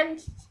sinaran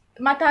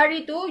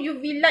matahari tu,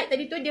 UV light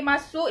tadi tu dia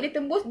masuk, dia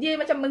tembus, dia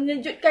macam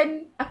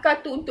mengejutkan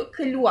akar tu untuk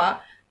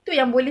keluar. tu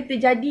yang boleh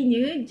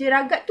terjadinya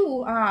jerawat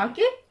tu.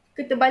 Okay.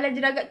 Ketebalan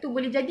jerawat tu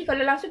boleh jadi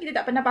kalau langsung kita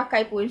tak pernah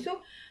pakai pun.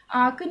 So,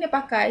 kena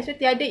pakai. So,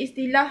 tiada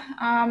istilah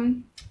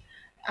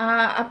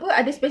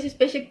ada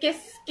special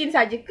case skin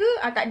saja ke?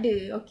 Tak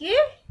ada. Okay.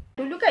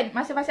 Dulu kan,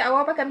 masa-masa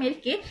awal pakai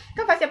Milky,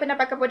 kan Fasihah pernah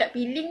pakai produk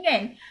peeling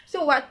kan.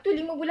 So,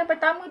 waktu 5 bulan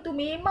pertama tu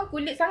memang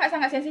kulit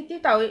sangat-sangat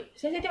sensitif tau.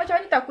 Sensitif macam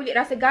mana tau? Kulit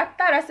rasa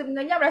gatal, rasa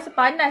mengenyam, rasa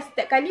panas.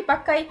 Setiap kali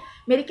pakai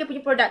Milky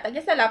punya produk. Tak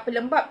kisahlah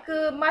pelembab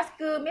ke, mask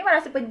ke, memang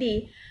rasa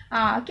pedih.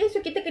 Okay, so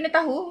kita kena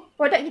tahu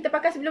produk kita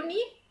pakai sebelum ni,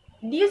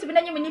 dia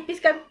sebenarnya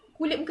menipiskan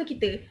kulit muka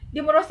kita.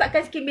 Dia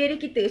merosakkan skin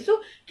barrier kita. So,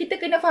 kita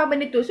kena faham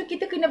benda tu. So,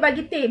 kita kena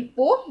bagi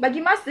tempoh,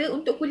 bagi masa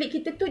untuk kulit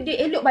kita tu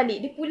dia elok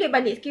balik. Dia pulih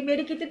balik. Skin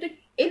barrier kita tu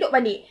elok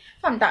balik.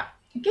 Faham tak?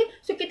 Okay.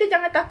 So, kita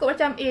jangan takut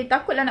macam,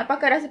 takutlah nak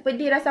pakai rasa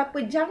pedih, rasa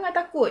apa. Jangan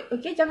takut.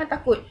 Okay. Jangan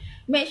takut.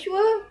 Make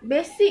sure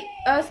basic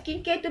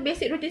skincare tu,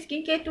 basic routine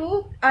skincare tu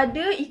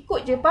ada,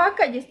 ikut je.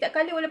 Pakai je. Setiap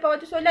kali walaupun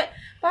waktu solat,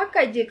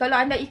 pakai je. Kalau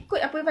anda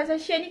ikut apa yang Fasihah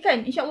share ni kan,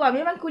 insyaAllah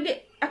memang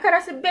kulit akan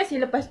rasa best je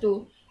lepas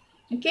tu.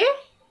 Okay.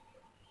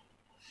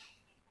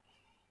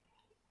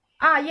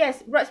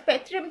 Yes, broad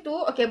spectrum tu,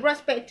 okay, broad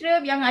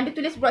spectrum yang ada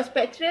tulis broad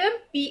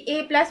spectrum,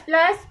 PA++,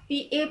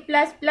 PA+++,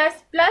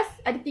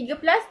 ada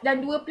 3+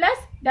 dan 2+,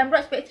 dan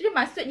broad spectrum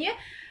maksudnya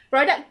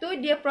produk tu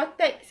dia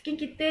protect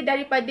skin kita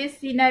daripada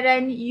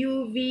sinaran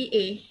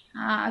UVA.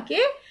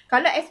 Okay.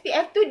 Kalau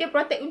SPF tu dia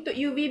protect untuk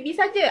UVB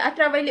saja,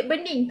 ultraviolet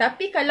burning.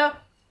 Tapi kalau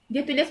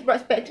dia tulis broad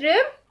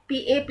spectrum,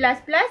 PA++,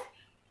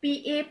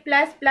 PA+++,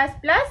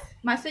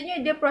 maksudnya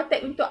dia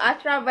protect untuk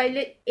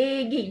ultraviolet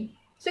aging.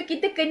 So,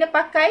 kita kena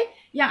pakai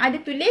yang ada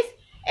tulis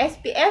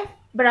SPF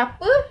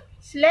berapa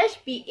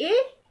 /PA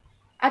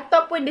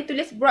ataupun dia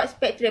tulis broad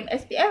spectrum.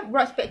 SPF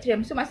broad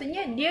spectrum. So,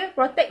 maksudnya dia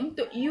protect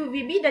untuk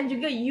UVB dan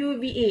juga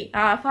UVA.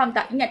 Faham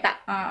tak? Ingat tak?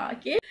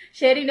 Okay.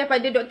 Sharing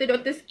daripada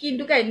doktor-doktor skin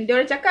tu kan. Dia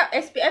orang cakap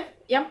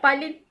SPF yang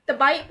paling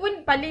terbaik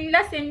pun, paling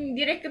last yang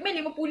direkomend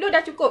 50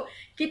 dah cukup.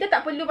 Kita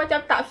tak perlu macam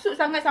taksub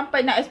sangat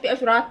sampai nak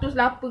SPF 100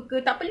 lah apa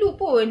ke. Tak perlu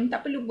pun.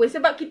 Tak perlu pun.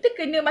 Sebab kita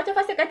kena, macam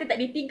Fasihah kata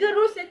tadi, 3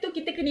 rules tu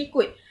kita kena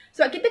ikut.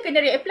 Sebab kita kena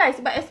reapply.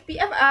 Sebab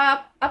SPF,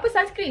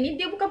 sunscreen ni,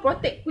 dia bukan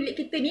protect kulit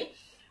kita ni.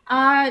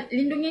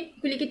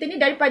 Lindungi kulit kita ni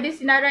daripada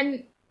sinaran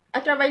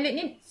ultraviolet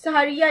ni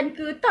seharian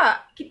ke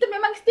tak. Kita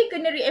memang still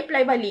kena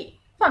reapply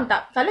balik. Faham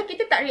tak? Kalau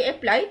kita tak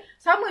reapply,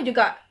 sama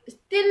juga.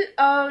 Still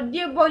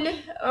dia boleh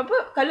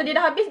kalau dia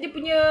dah habis dia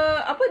punya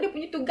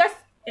tugas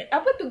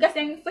tugas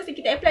yang first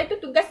kita apply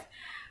tu, tugas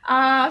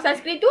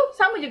sunscreen tu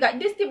sama juga.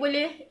 Dia still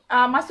boleh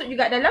masuk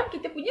juga dalam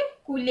kita punya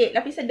kulit,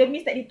 lapisan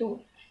dermis tadi tu.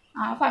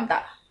 Faham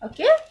tak?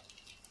 Okay.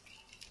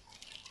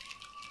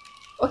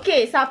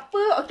 Okay,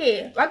 siapa?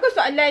 Okay, bagus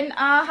soalan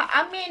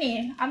Amir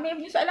ni. Amir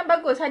punya soalan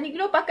bagus. Honey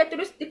Glow pakai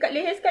terus dekat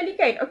leher sekali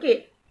kan?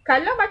 Okay.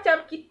 Kalau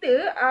macam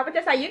kita, macam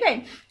saya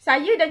kan,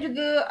 saya dan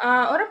juga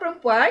orang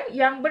perempuan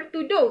yang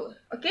bertudung,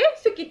 okay,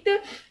 so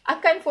kita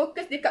akan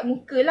fokus dekat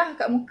muka lah,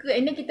 kat muka,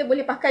 and then kita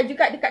boleh pakai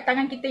juga dekat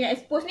tangan kita yang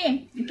expose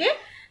ni, okay.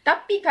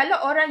 Tapi kalau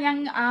orang yang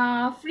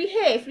free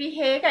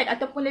hair kan,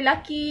 ataupun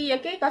lelaki,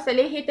 okay,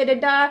 kawasan leher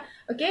terdedah,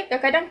 okay,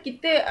 kadang-kadang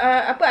kita,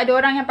 ada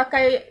orang yang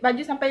pakai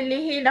baju sampai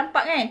leher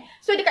nampak kan,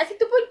 so dekat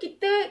situ pun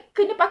kita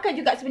kena pakai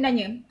juga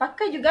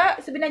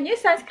sebenarnya,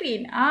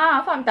 sunscreen,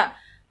 faham tak?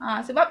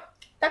 Sebab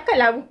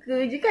takkanlah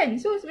muka je kan.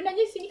 So,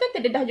 sebenarnya sini kan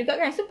terdedah juga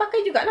kan. So,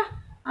 pakai jugalah.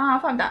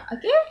 Faham tak?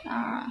 Okay.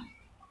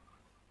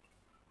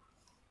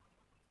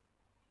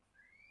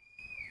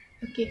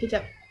 Okay,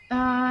 kejap.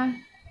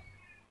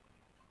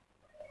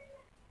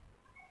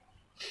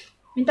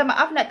 Minta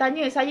maaf nak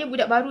tanya. Saya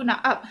budak baru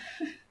nak up.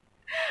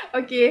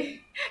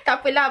 Okay.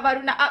 Tak apalah,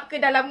 baru nak up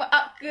ke, dah lama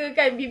up ke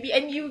kan.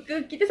 BBNU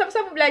ke. Kita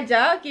sama-sama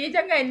belajar. Okay,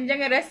 jangan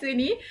rasa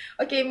ni.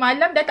 Okay,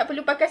 malam dah tak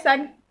perlu pakai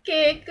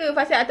suncare ke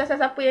Fasihah atas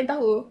siapa yang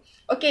tahu.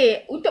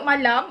 Okay, untuk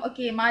malam.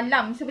 Okay,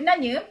 malam.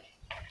 Sebenarnya,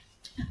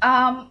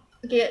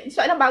 okay,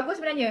 soalan bagus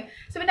sebenarnya.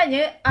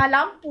 Sebenarnya,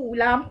 lampu,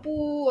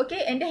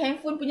 okay, and then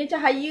handphone punya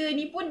cahaya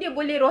ni pun dia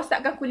boleh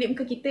rosakkan kulit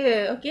muka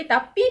kita. Okay,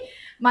 tapi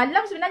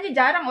malam sebenarnya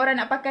jarang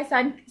orang nak pakai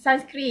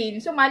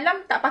sunscreen. So,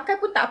 malam tak pakai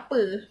pun tak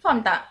apa.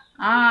 Faham tak?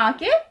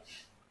 Okay.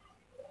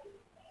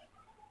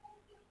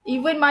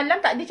 Even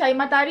malam tak ada cahaya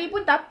matahari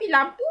pun, tapi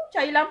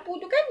cahaya lampu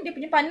tu kan, dia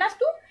punya panas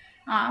tu,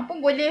 pun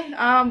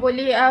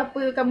boleh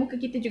apakan muka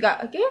kita juga.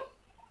 Okay.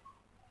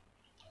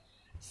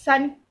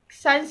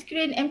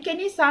 Sunscreen MK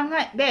ni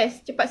sangat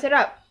best. Cepat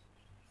serap.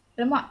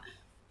 Alamak.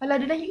 Alah,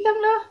 dia dah hilang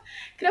lah.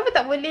 Kenapa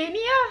tak boleh ni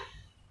lah?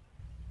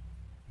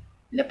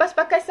 Lepas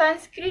pakai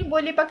sunscreen,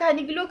 boleh pakai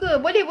Honey Glow ke?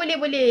 Boleh.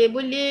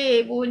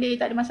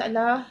 Tak ada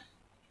masalah.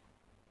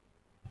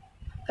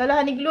 Kalau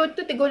Honey Glow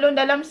tu tergolong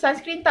dalam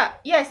sunscreen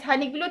tak? Yes,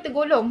 Honey Glow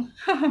tergolong.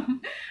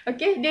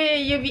 Okay, dia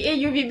UVA,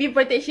 UVB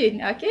protection.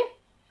 Okay.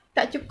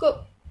 Tak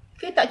cukup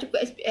ke tak cukup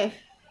SPF?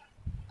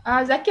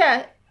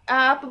 Zakia,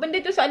 apa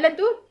benda tu soalan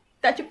tu?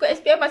 Tak cukup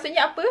SPF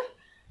maksudnya apa?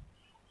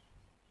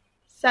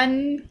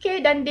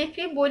 Suncare dan day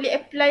cream boleh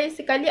apply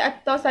sekali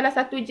atau salah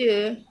satu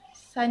je?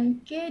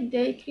 Suncare,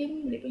 day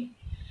cream boleh.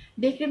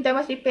 Day cream time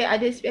wash repair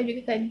ada SPF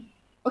juga kan?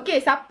 Okay,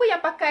 siapa yang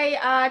pakai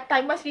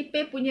time wash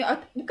repair punya,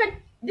 bukan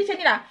dia macam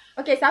ni lah.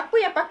 Okay, siapa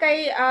yang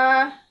pakai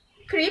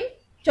cream,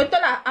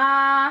 contohlah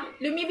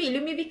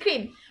Lumivi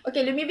cream.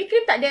 Okay, Lumivi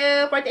cream tak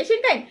ada protection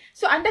kan?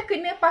 So anda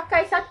kena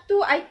pakai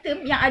satu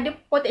item yang ada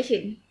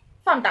protection.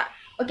 Faham tak?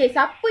 Okay,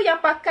 siapa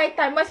yang pakai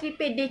Time Wash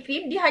Repair Day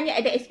Cream, dia hanya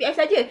ada SPF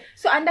saja.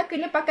 So anda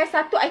kena pakai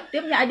satu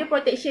item yang ada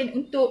protection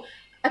untuk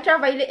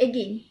ultraviolet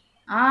aging.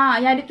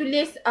 Yang ada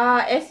tulis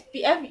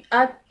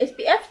SPF/PA++.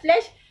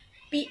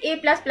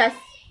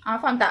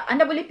 Faham tak?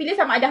 Anda boleh pilih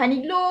sama ada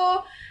Honey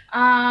Glow,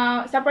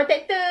 sun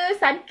protector,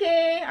 sun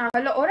care.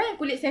 Kalau orang yang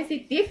kulit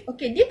sensitif,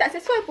 okay, dia tak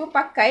sesuai pun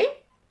pakai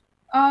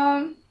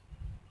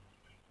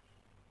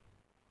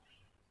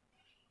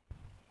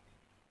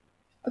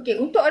okay,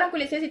 untuk orang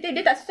kulit sensitif,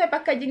 dia tak sesuai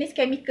pakai jenis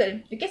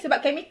chemical. Okay,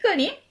 sebab chemical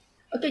ni,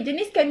 okay,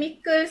 jenis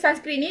chemical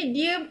sunscreen ni,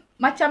 dia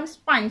macam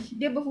sponge.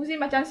 Dia berfungsi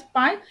macam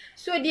sponge.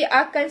 So, dia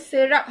akan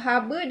serap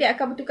haba, dia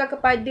akan bertukar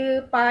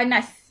kepada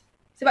panas.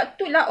 Sebab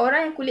itulah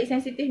orang yang kulit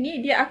sensitif ni,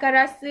 dia akan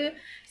rasa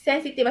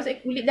sensitif. Maksudnya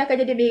kulit dia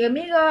akan jadi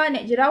merah-merah,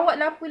 naik jerawat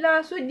lah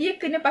apalah. So, dia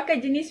kena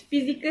pakai jenis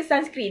physical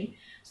sunscreen.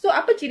 So,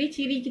 apa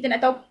ciri-ciri kita nak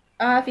tahu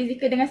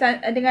physical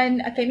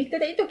dengan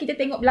chemical tadi tu? Kita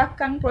tengok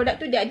belakang produk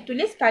tu, dia ada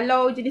tulis,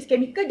 kalau jenis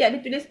chemical dia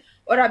ada tulis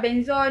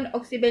orabenzone,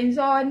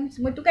 oxybenzone,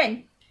 semua tu kan.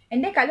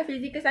 And then kalau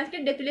physical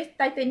sunscreen dia tulis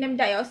titanium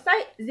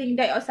dioxide, zinc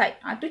dioxide.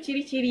 Tu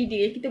ciri-ciri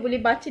dia. Kita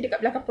boleh baca dekat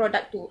belakang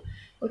produk tu.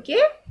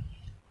 Okay.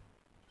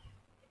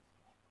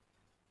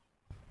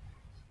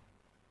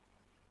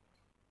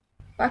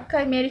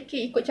 Pakai Mary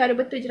Kay ikut cara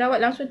betul, jerawat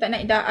langsung tak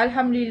naik dah.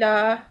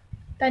 Alhamdulillah.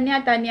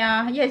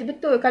 Tahniah. Yes,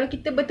 betul. Kalau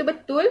kita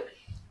betul-betul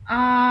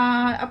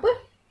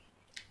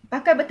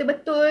pakai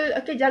betul-betul,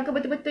 okay, jaga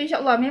betul-betul,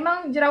 insyaAllah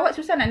memang jerawat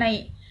susah nak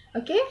naik.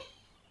 Okay.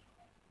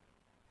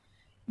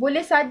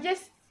 Boleh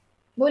suggest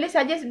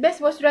best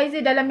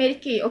moisturizer dalam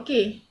Mary Kay.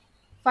 Okay,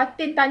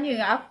 Fatin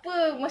tanya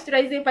apa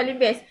moisturizer paling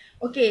best.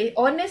 Okay,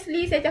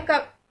 honestly saya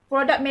cakap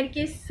produk Mary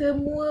Kay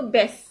semua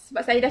best.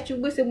 Sebab saya dah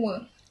cuba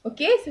semua.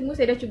 Okay, semua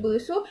saya dah cuba.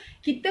 So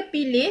kita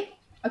pilih,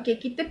 okay,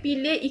 kita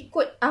pilih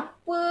ikut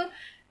apa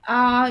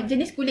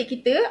jenis kulit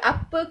kita,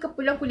 apa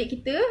keperluan kulit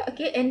kita,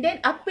 okay, and then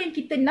apa yang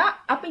kita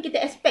nak, apa yang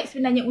kita expect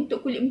sebenarnya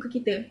untuk kulit muka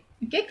kita.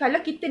 Okay, kalau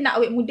kita nak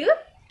awet muda,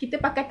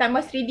 kita pakai Time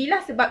Wash 3D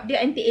lah sebab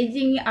dia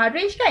anti-aging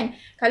range kan.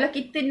 Kalau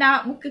kita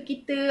nak muka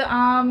kita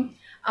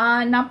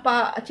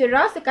nampak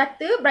cerah,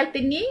 sekata,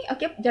 brightening,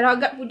 okay,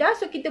 jerawat pudar,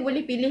 so kita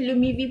boleh pilih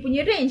Lumivi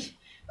punya range.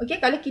 Okay,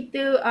 kalau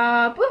kita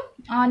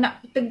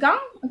nak tegang,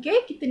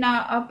 okay, kita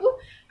nak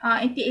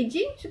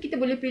anti-aging, so kita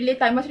boleh pilih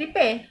Time Wash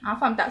Repair.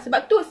 Faham tak?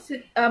 Sebab tu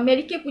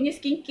Mary Kay punya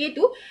skincare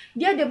tu,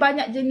 dia ada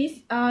banyak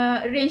jenis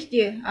range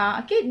dia.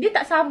 Okay, dia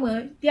tak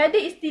sama. Tiada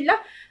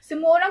istilah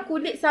semua orang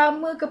kulit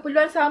sama,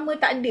 keperluan sama,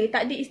 tak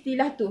ada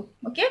istilah tu.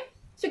 Okay,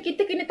 so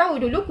kita kena tahu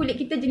dulu kulit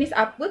kita jenis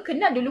apa,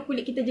 kenal dulu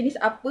kulit kita jenis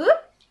apa.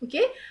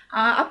 Okay,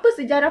 apa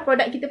sejarah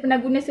produk kita pernah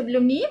guna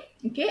sebelum ni.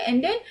 Okay, and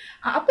then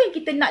apa yang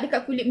kita nak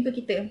dekat kulit muka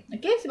kita.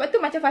 Okay, sebab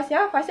tu macam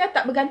Fasihah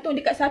tak bergantung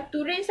dekat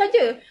satu range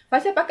saja.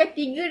 Fasihah pakai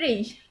 3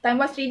 range.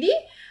 Time Wash 3D,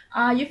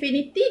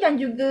 Ufinity dan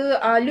juga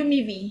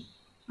Lumivi.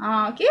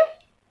 Okay.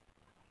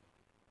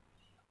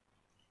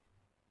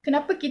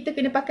 Kenapa kita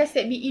kena pakai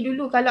set BE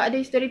dulu kalau ada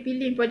histori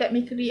peeling produk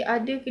Mercury?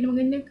 Ada kena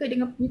mengena ke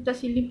dengan mitos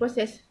healing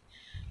proses?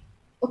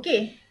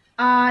 Okay.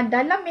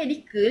 Dalam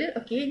medical,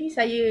 okay, ni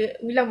saya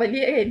ulang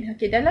balik kan.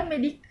 Okay, dalam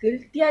medical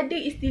tiada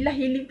istilah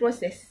healing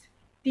process.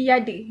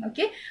 Tiada,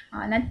 okay.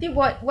 Nanti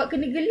buat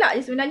kena gelak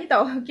je sebenarnya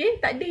tau. Okay,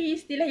 tak ada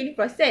istilah healing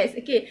process.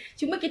 Okay,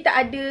 cuma kita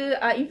ada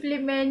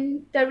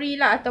inflammatory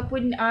lah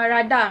ataupun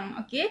radang.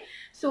 Okay,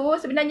 so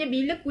sebenarnya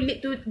bila kulit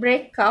tu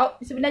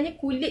breakout,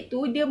 sebenarnya kulit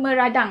tu dia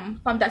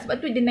meradang. Faham tak?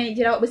 Sebab tu dia naik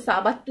jerawat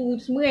besar, batu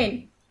semua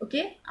kan.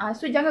 Okay,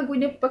 so jangan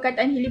guna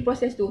perkataan healing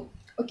process tu.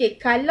 Okay,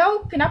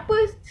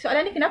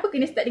 soalan ni kenapa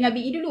kena start dengan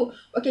BE dulu?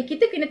 Okay,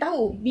 kita kena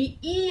tahu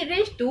BE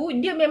range tu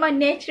dia memang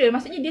natural.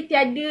 Maksudnya dia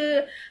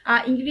tiada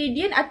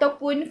ingredient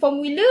ataupun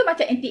formula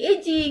macam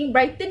anti-aging,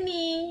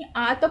 brightening,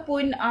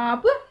 ataupun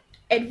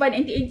advanced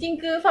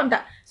anti-aging ke, faham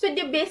tak? So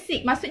dia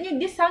basic, maksudnya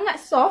dia sangat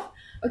soft,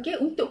 okay,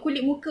 untuk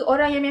kulit muka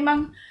orang yang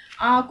memang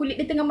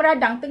kulit dia tengah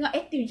meradang, tengah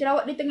aktif,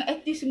 jerawat dia tengah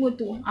aktif semua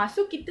tu.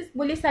 So kita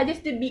boleh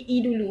suggest dia BE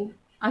dulu.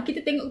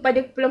 Kita tengok kepada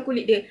peluang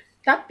kulit dia.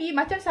 Tapi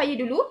macam saya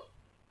dulu,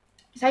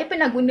 saya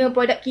pernah guna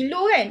produk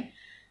kilo kan.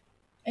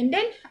 And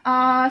then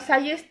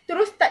saya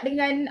terus start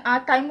dengan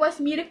Time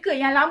Wash Miracle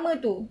yang lama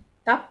tu.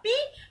 Tapi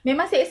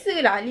memang seksa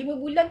lah. 5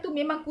 bulan tu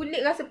memang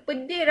kulit rasa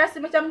pedih, rasa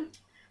macam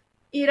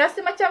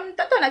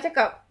tak tahu nak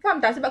cakap.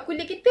 Faham tak? Sebab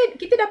kulit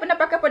kita dah pernah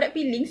pakai produk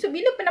peeling. So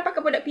bila pernah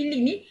pakai produk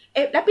peeling ni,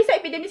 lapisan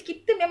epidermis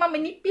kita memang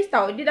menipis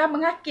tau. Dia dah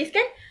mengakis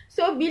kan.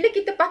 So bila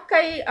kita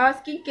pakai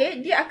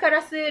skincare, dia akan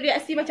rasa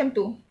reaksi macam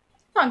tu.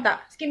 Faham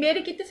tak? Skin barrier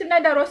kita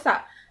sebenarnya dah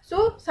rosak.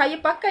 So, saya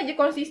pakai je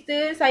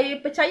konsisten, saya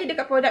percaya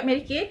dekat produk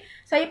Mary Kay.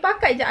 Saya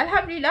pakai je,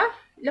 Alhamdulillah,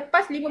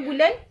 lepas 5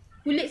 bulan,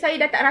 kulit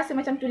saya dah tak rasa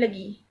macam tu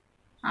lagi.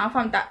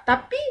 Faham tak?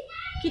 Tapi,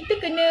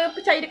 kita kena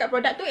percaya dekat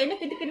produk tu, and then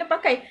kita kena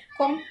pakai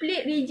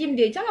complete regime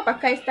dia. Jangan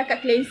pakai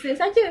setakat cleanser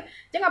saja.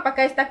 Jangan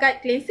pakai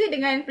setakat cleanser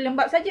dengan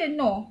pelembab saja.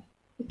 No.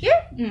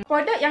 Okay?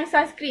 Produk yang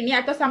sunscreen ni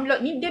atau sunblock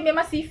ni, dia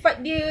memang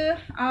sifat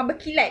dia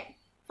berkilat.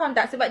 Faham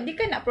tak? Sebab dia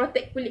kan nak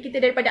protect kulit kita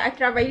daripada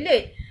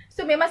ultraviolet.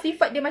 So memang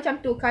sifat dia macam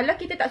tu. Kalau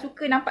kita tak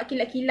suka nampak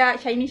kilat-kilat,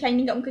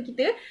 shiny-shiny kat muka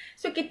kita,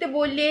 so kita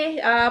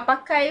boleh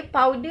pakai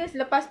powder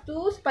selepas tu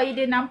supaya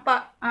dia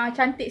nampak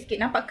cantik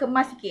sikit, nampak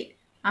kemas sikit.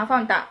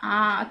 Faham tak?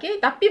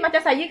 Okay. Tapi macam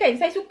saya kan,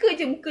 saya suka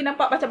je muka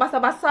nampak macam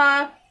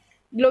basah-basah,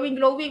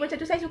 glowing-glowing macam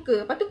tu saya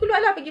suka. Lepas tu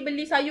keluarlah pergi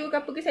beli sayur ke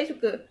apa ke, saya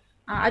suka.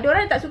 Ada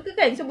orang yang tak suka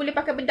kan, so boleh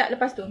pakai bedak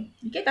lepas tu.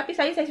 Okay, tapi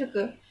saya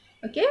suka.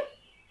 Okay.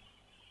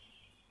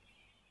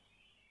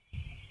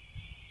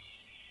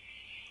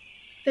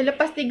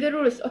 Terlepas 3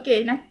 rules.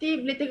 Okay, nanti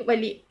boleh tengok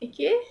balik.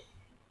 Okay.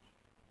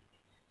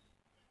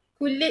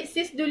 Kulit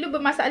sis dulu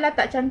bermasalah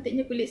tak?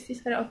 Cantiknya kulit sis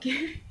sekarang.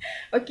 Okay.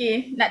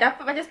 Okay. Nak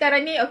dapat macam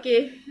sekarang ni,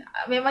 okay.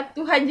 Memang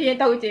Tuhan je yang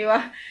tahu je.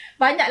 Wah.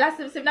 Banyaklah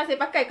sebenarnya saya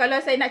pakai.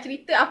 Kalau saya nak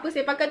cerita apa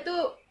saya pakai tu,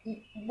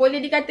 boleh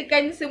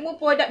dikatakan semua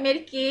produk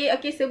Mary Kay.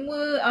 Okay,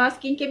 semua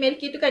skincare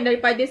Mary Kay tu kan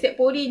daripada set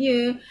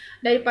porinya,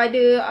 daripada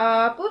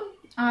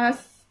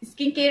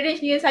skincare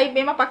range ni saya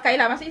memang pakai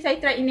lah. Maksudnya saya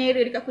try and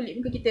error dekat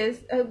kulit muka kita,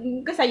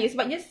 muka saya.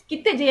 Sebabnya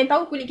kita je yang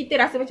tahu kulit kita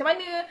rasa macam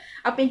mana,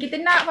 apa yang kita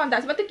nak, faham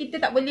tak? Sebab tu kita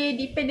tak boleh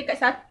depend dekat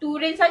satu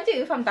range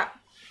saja, faham tak?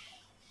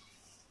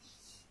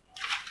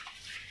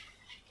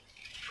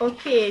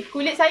 Okay,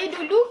 kulit saya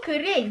dulu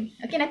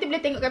kering. Okay, nanti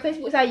boleh tengok kat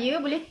Facebook saya,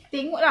 boleh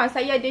tengok lah.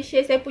 Saya ada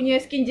share saya punya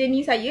skin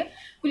journey saya.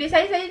 Kulit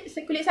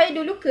saya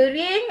dulu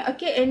kering,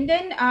 okay, and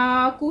then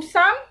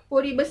kusam,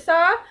 pori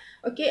besar.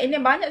 Okay, and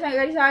then banyak sangat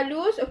garis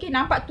halus. Okay,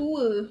 nampak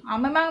tua.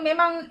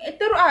 Memang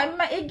teruk lah.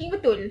 Memang aging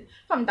betul.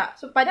 Faham tak?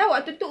 So, pada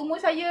waktu tu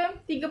umur saya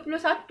 31.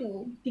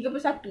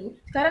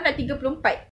 Sekarang dah 34.